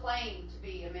still claim to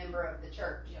be a member of the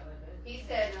church. Yeah, He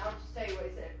said, and I'll just tell you what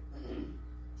he said. You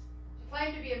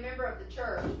claim to be a member of the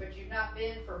church, but you've not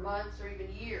been for months or even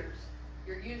years.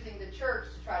 You're using the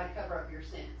church to try to cover up your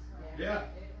sins. Yeah.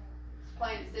 It's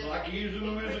plain and simple. Like using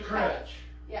them as a crutch.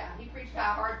 Yeah, he preached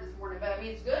how hard this morning, but I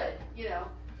mean, it's good, That's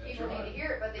People right. need to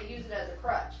hear it, but they use it as a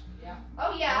crutch. Yeah.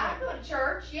 Oh, yeah, I go to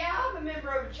church. Yeah, I'm a member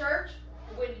of a church.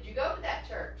 When did you go to that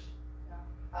church?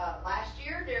 Last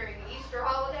year during the Easter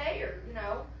holiday, or, who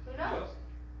knows?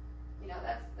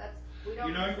 That's we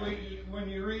don't. When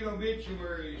you read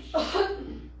obituaries,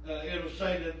 it'll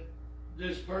say that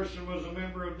this person was a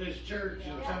member of this church,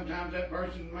 and sometimes that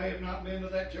person may have not been to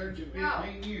that church in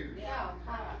 15 years. No.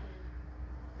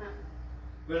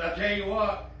 But I tell you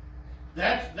what,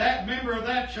 that member of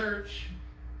that church,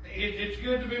 it's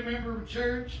good to be a member of a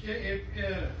church if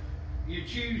you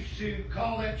choose to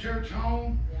call that church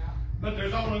home. But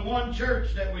there's only one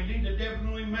church that we need to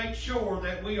definitely make sure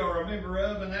that we are a member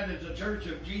of, and that is the Church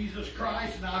of Jesus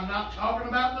Christ. And I'm not talking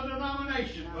about the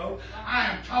denomination, folks. I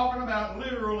am talking about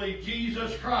literally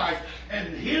Jesus Christ and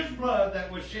His blood that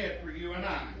was shed for you and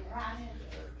I. Right in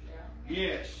the church,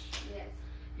 Yes. Yes.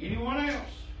 Anyone else?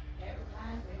 That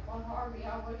reminds me of what Harvey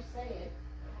always said.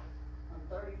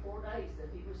 34 days that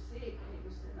he was sick, and he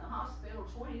was in the hospital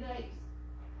 20 days.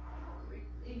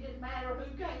 It didn't matter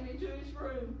who came into his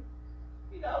room.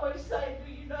 He'd always say,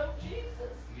 "Do you know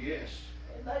Jesus?" Yes.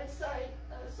 And they'd say,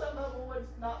 some of them would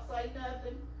not say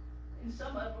nothing, and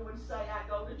some of them would say, "I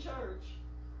go to church."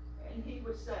 And he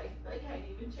would say, "They can't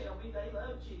even tell me they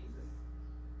love Jesus."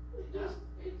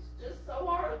 It's just so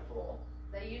hurtful.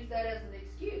 They use that as an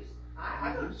excuse.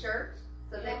 I go to church,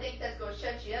 so they think that's going to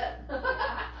shut you up.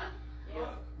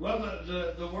 Yeah. Well,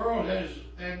 the world has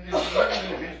and the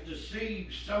enemy has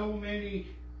deceived so many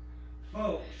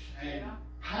folks and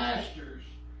pastors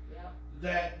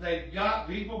that they've got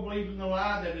people believing the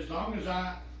lie that as long as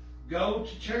I go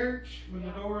to church when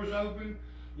the door is open,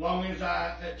 as long as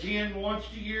I attend once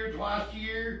a year, twice a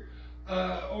year,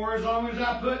 or as long as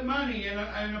I put money in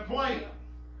a plate,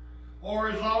 or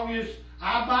as long as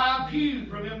I buy a pew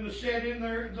for them to sit in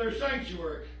their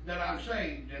sanctuary, that I'm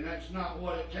saved, and that's not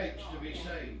what it takes to be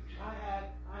saved. I had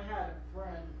a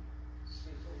friend,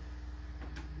 Cecil,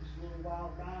 just a little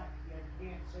while back, he had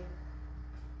cancer.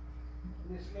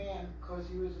 And this man, because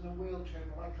he was in a wheelchair,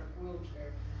 an electric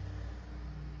wheelchair,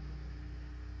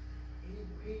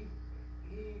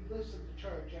 he listened to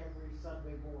church every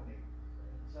Sunday morning.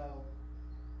 And so,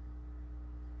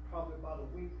 probably about a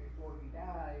week before he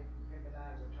died, him and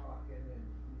I were talking, and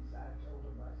I told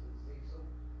him, I said, "Cecil,"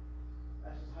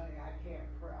 I said, "honey, I can't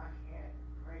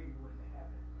pray you into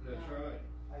heaven." That's right.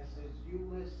 I says, "You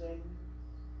listen,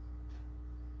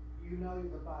 you know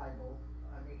the Bible."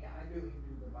 I mean, I knew he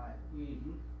knew the Bible.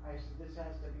 Mm-hmm. I said, "This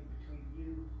has to be between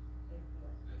you and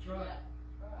him." That's right.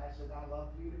 I said, "I love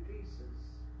you to pieces,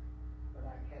 but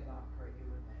I cannot pray you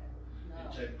into heaven."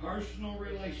 It's a personal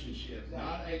relationship,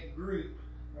 not a group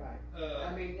Right.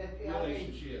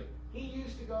 relationship. He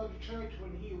used to go to church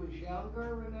when he was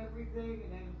younger and everything,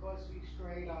 and then of course he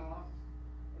strayed off.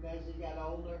 And as he got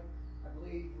older, I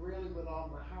believe, really with all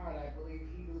my heart, I believe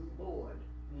he knew the Lord.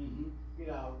 Mm-hmm. You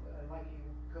know, and like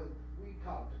we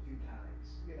talked a few times,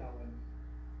 you know, and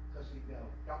because he'd go,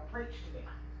 "Don't preach to me."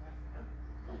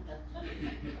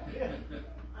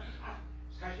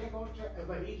 Because you're going to church.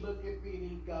 But he'd look at me and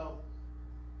he'd go,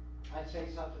 I'd say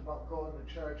something about going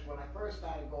to church. When I first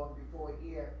started going before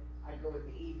here, I'd go in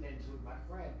the evenings with my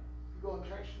friend. "You going to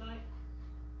church tonight?"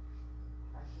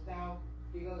 I said, "No."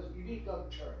 He goes, "You need to go to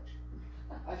church."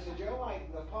 I said, "You're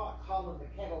like the pot calling the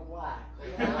kettle black."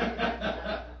 You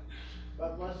know?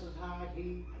 But bless his heart,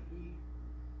 he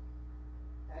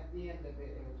at the end of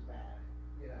it was bad,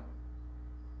 you know.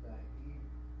 But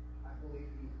I believe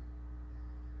he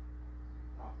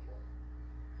talked to him.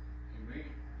 Amen.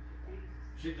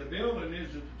 See, the building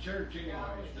isn't the church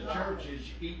anyways. The church is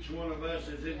each one of us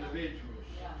as individuals.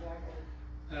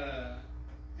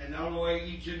 And the only way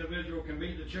each individual can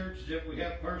be the church is if we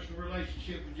have a personal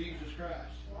relationship with Jesus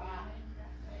Christ.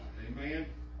 Amen.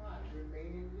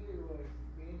 Remain in you and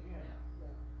be in him.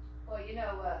 Well, you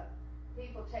know,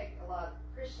 people take a lot of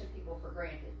Christian people for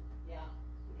granted. Yeah.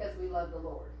 Because we love the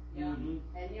Lord. Mm-hmm.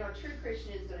 And, you know, a true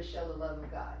Christian is going to show the love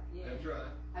of God. That's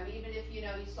right. I mean, even if, you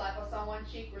know, you slap us on one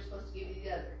cheek, we're supposed to give you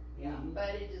the other. Yeah.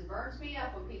 But it just burns me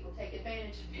up when people take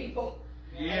advantage of people.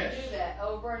 Yes. And do that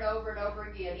over and over and over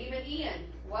again. Even Ian,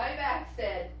 way back,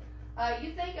 said,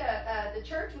 "You think the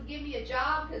church would give me a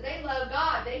job? Because they love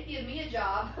God. They'd give me a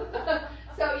job."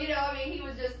 So, you know, I mean, he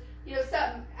was just, you know,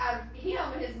 something out of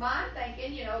him in his mind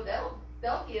thinking, you know,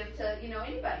 they'll give to, you know,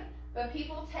 anybody. But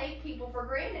people take people for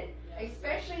granted,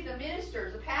 especially the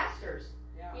ministers, the pastors.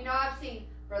 Yeah. You know, I've seen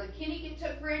Brother Kenny get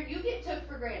took for granted. You get took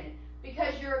for granted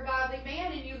because you're a godly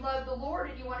man and you love the Lord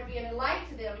and you want to be a light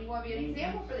to them and you want to be an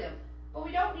example for them. But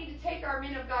we don't need to take our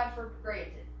men of God for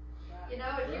granted. You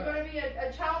know, if you're going to be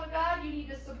a child of God, you need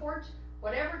to support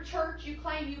whatever church you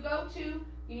claim you go to.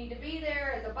 You need to be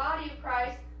there as a body of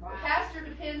Christ. The pastor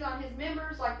depends on his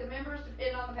members like the members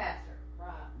depend on the pastor. Right.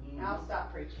 And I'll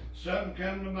stop preaching. Something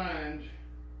come to mind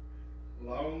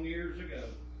long years ago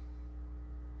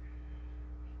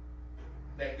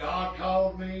that God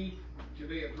called me to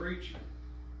be a preacher,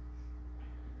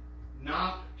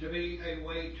 not to be a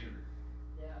waiter.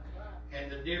 And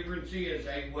the difference is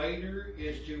a waiter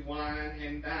is to wine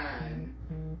and dine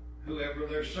whoever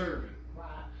they're serving.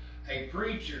 A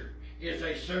preacher is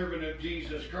a servant of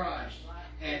Jesus Christ,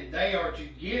 and they are to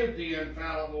give the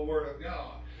infallible Word of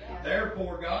God.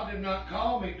 Therefore, God did not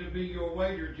call me to be your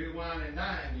waiter to wine and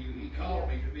dine you. He called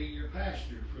me to be your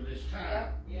pastor for this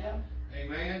time.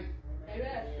 Amen?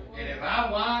 And if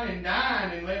I wine and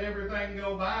dine and let everything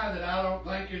go by that I don't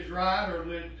think is right or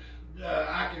that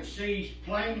I can see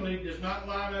plainly does not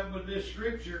line up with this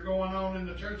scripture going on in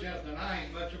the church house, then I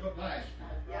ain't much of a pastor.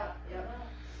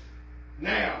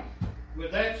 Now,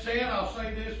 with that said, I'll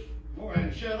say this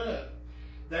and shut up.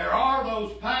 There are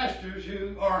those pastors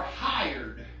who are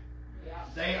hired. Yeah.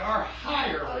 They are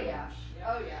hirelings. Oh yeah.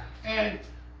 Oh yeah. And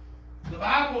the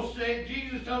Bible said,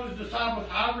 Jesus told his disciples,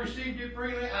 I received it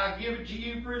freely, I give it to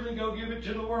you freely, go give it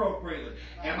to the world freely.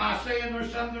 Am I saying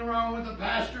there's something wrong with the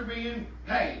pastor being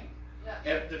paid?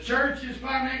 Yeah. If the church is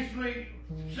financially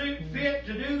fit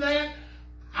to do that,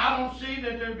 I don't see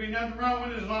that there'd be nothing wrong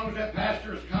with it as long as that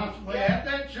pastor is constantly at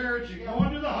that church and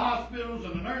going to the hospitals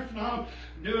and the nursing homes,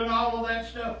 doing all of that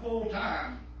stuff full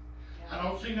time. I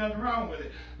don't see nothing wrong with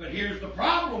it. But here's the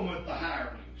problem with the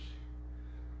hirelings.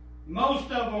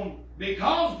 Most of them,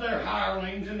 because they're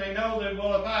hirelings and they know that,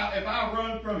 well, if I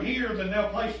run from here, then they'll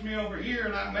place me over here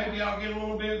and maybe I'll get a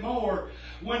little bit more.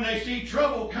 When they see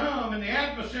trouble come and the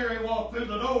adversary walk through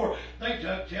the door, they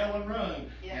tuck tail and run.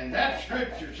 And that's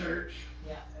scripture, church.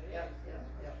 Yeah.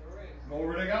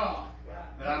 Glory to God.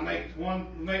 But I make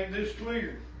this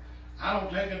clear. I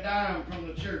don't take a dime from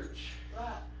the church.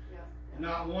 Right.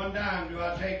 Not one dime do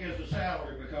I take as a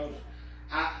salary, because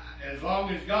as long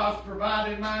as God's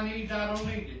provided my needs, I don't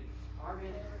need it.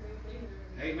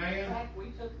 Amen. In fact,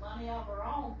 we took money out of our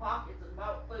own pockets and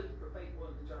bought food for people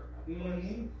in the church.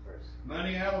 Mm-hmm.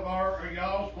 Money out of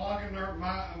y'all's pocket, or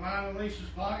mine and Lisa's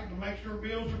pocket, to make sure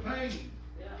bills are paid.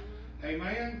 Yeah.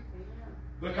 Amen.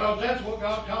 Because that's what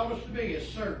God taught us to be, as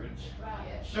servants. Right.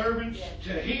 Yes. Servants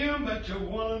to Him, but to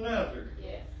one another.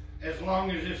 Yes. As long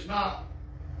as it's not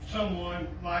someone,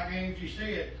 like Angie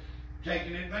said,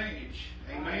 taking advantage.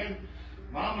 Amen.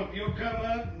 Mama, if you'll come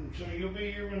up, and so you'll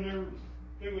be here when they're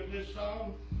through with this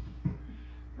song.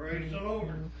 Praise the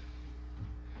Lord.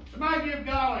 Somebody give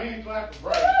God a hand clap of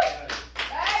praise.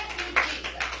 Thank you,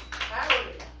 Jesus.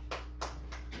 Hallelujah.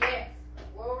 Yes.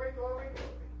 Glory, glory, glory.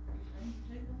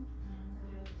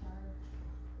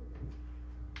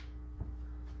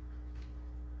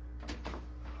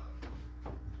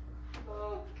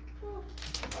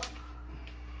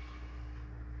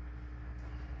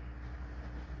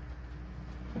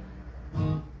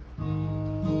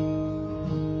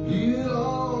 Leave it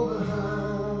all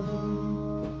behind.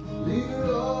 Leave it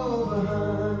all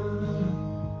behind.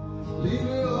 Leave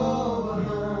it all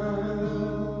behind.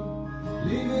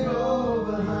 Leave it all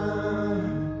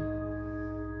behind.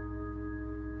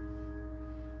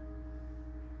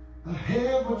 I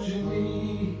have what you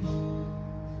need,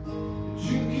 but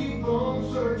you keep on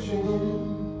searching.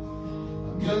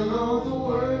 I've done all the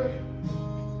work,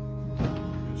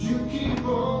 but you keep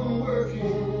on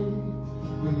working.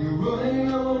 When you're running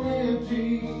on empty,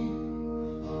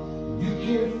 you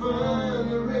can't find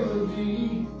a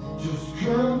remedy. Just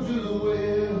come to the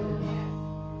well.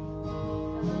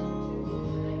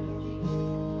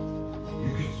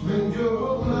 You could spend your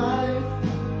whole life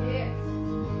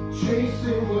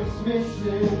chasing what's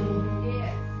missing,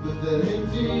 but that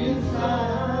empty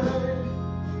inside,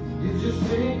 you just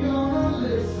ain't gonna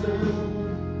listen.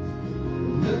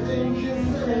 Nothing can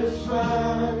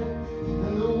satisfy,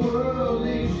 and the world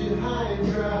leaves you high and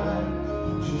dry.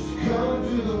 Just come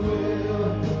to the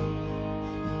well.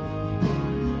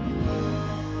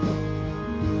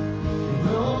 And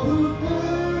all who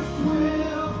thirst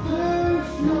will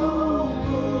thirst no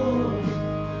more.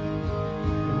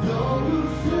 And all who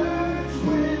search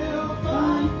will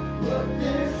find what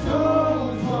their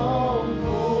souls long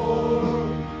for.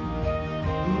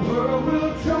 The world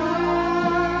will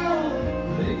try,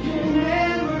 but it can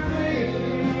never fail.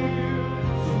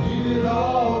 So leave it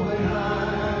all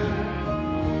behind.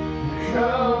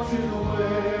 Come to the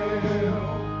well.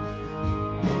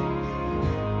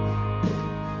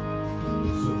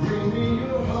 So bring me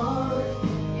your heart,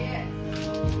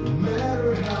 no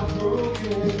matter how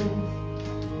broken.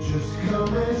 Just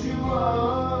come as you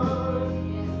are.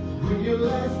 When your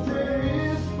last prayer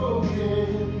is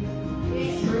spoken,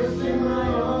 stress in my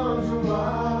arms are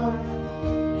wide.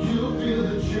 You'll feel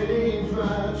the change,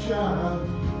 my child,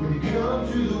 when you come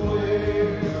to the well.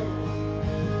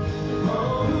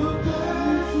 All who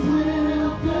thirst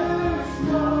will thirst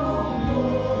no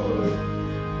more.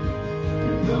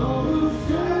 And all who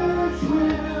search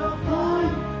will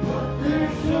find what their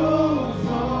souls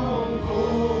long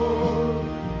for.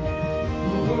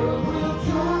 The world will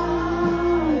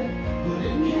try, but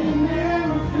it can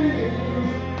never fail.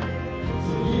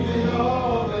 So leave it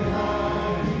all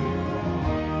behind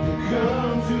and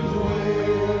come to the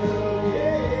well.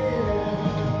 Yeah.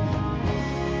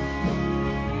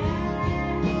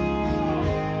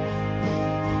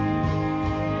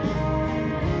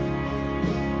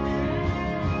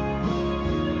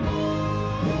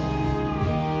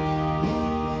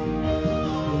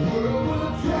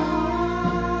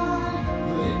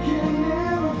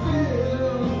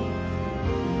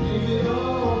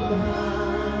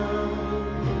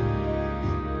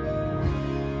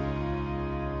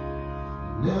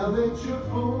 that you're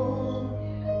full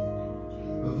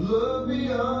of love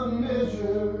beyond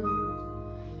measure.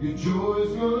 Your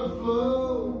joy's gonna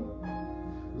flow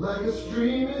like a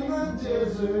stream in the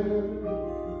desert.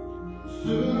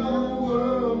 Soon the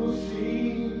world will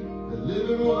see that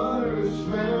living water is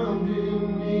found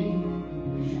in me.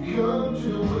 You come to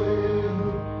the well,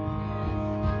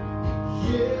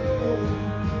 yeah.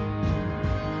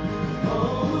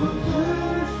 All who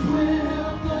thirst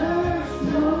will thirst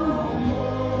no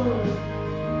more,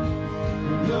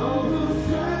 and all who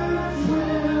search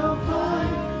will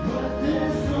find what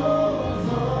their souls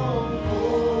long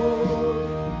for.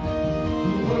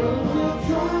 The world will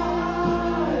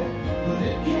try, but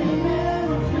it can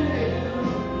never fail.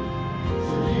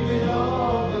 So leave it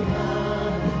all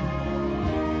behind.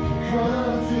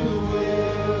 Come to the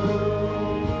well.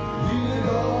 Leave it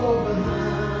all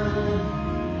behind.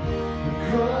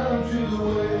 Come to the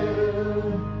well.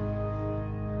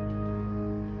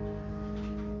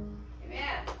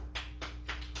 Amen.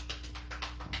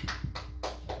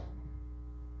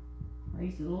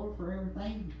 Praise the Lord for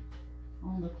everything.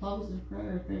 On the closing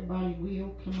prayer, if everybody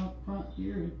will come up front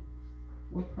here, and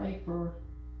we'll pray for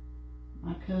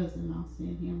my cousin. I'll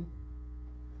send him.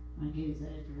 I get his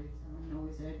address. I don't know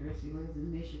his address. He lives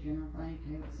in Michigan, I think.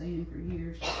 I haven't seen him for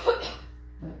years.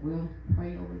 But we'll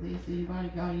pray over this. Anybody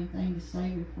got anything to say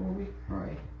before we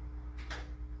pray?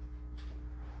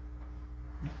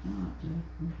 If not,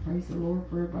 we'll praise the Lord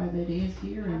for everybody that is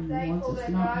here, I'm and thankful once it's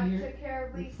that not God here, took care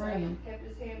of we're Lisa, praying. kept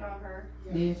his hand on her.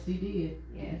 Yes, he did.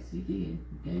 Yes. Yes, he did.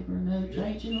 He gave her another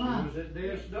change in life. She was at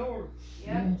death's door.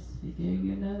 Yep. Yes, he gave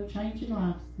you another change in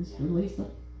life, Sister Lisa.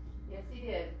 Yes, he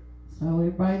did. So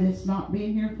everybody that's not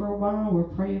been here for a while, we're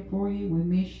praying for you. We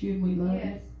miss you and we love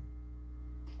Yes.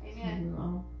 you. Amen. So we'll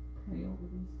all pray over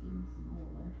these things and all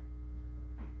that.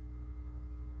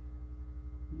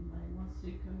 Anybody wants to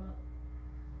come up?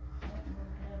 We'll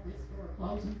have this for a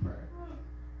closing prayer.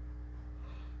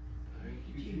 Thank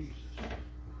you, Jesus.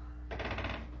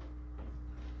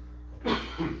 Thank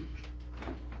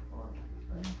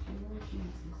you, Lord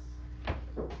Jesus.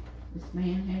 This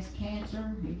man has cancer.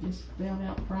 He just found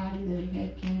out Friday that he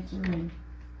had cancer, and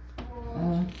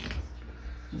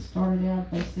it started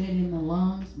out, they said, in the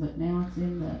lungs, but now it's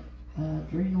in the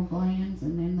adrenal glands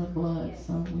and in the blood.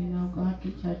 So we know God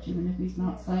can touch him, and if he's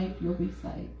not saved, you'll be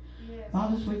saved.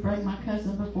 Fathers, we bring my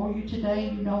cousin before you today.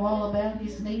 You know all about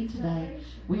his need today.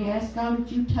 We ask, God,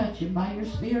 that you touch him by your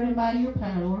Spirit and by your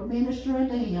power. Lord, minister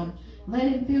unto him. Let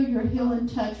him feel your healing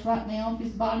touch right now. If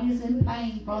his body is in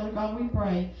pain, Father God, we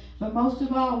pray. But most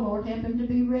of all, Lord, help him to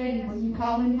be ready when you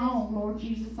call him home. Lord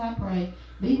Jesus, I pray.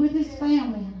 Be with his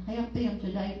family and help them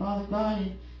today, Father God,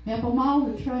 and help them all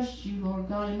to trust you, Lord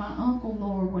God, and my uncle,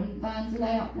 Lord, when he finds it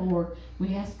out, Lord.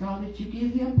 We ask, God, that you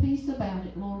give him peace about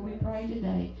it, Lord, we pray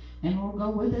today. And Lord, go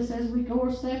with us as we go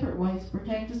our separate ways.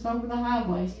 Protect us over the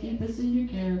highways. Keep us in your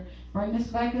care. Bring us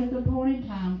back at the appointed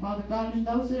time, Father God, and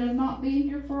those that have not been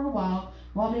here for a while,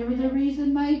 whatever the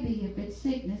reason may be, if it's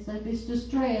sickness, if it's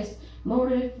distress,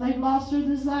 Lord, if they've lost their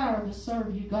desire to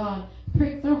serve you, God,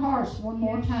 prick their hearts one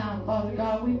more time, Father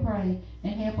God, we pray,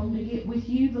 and help them to get with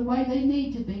you the way they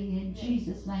need to be. In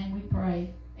Jesus' name we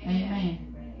pray. Amen.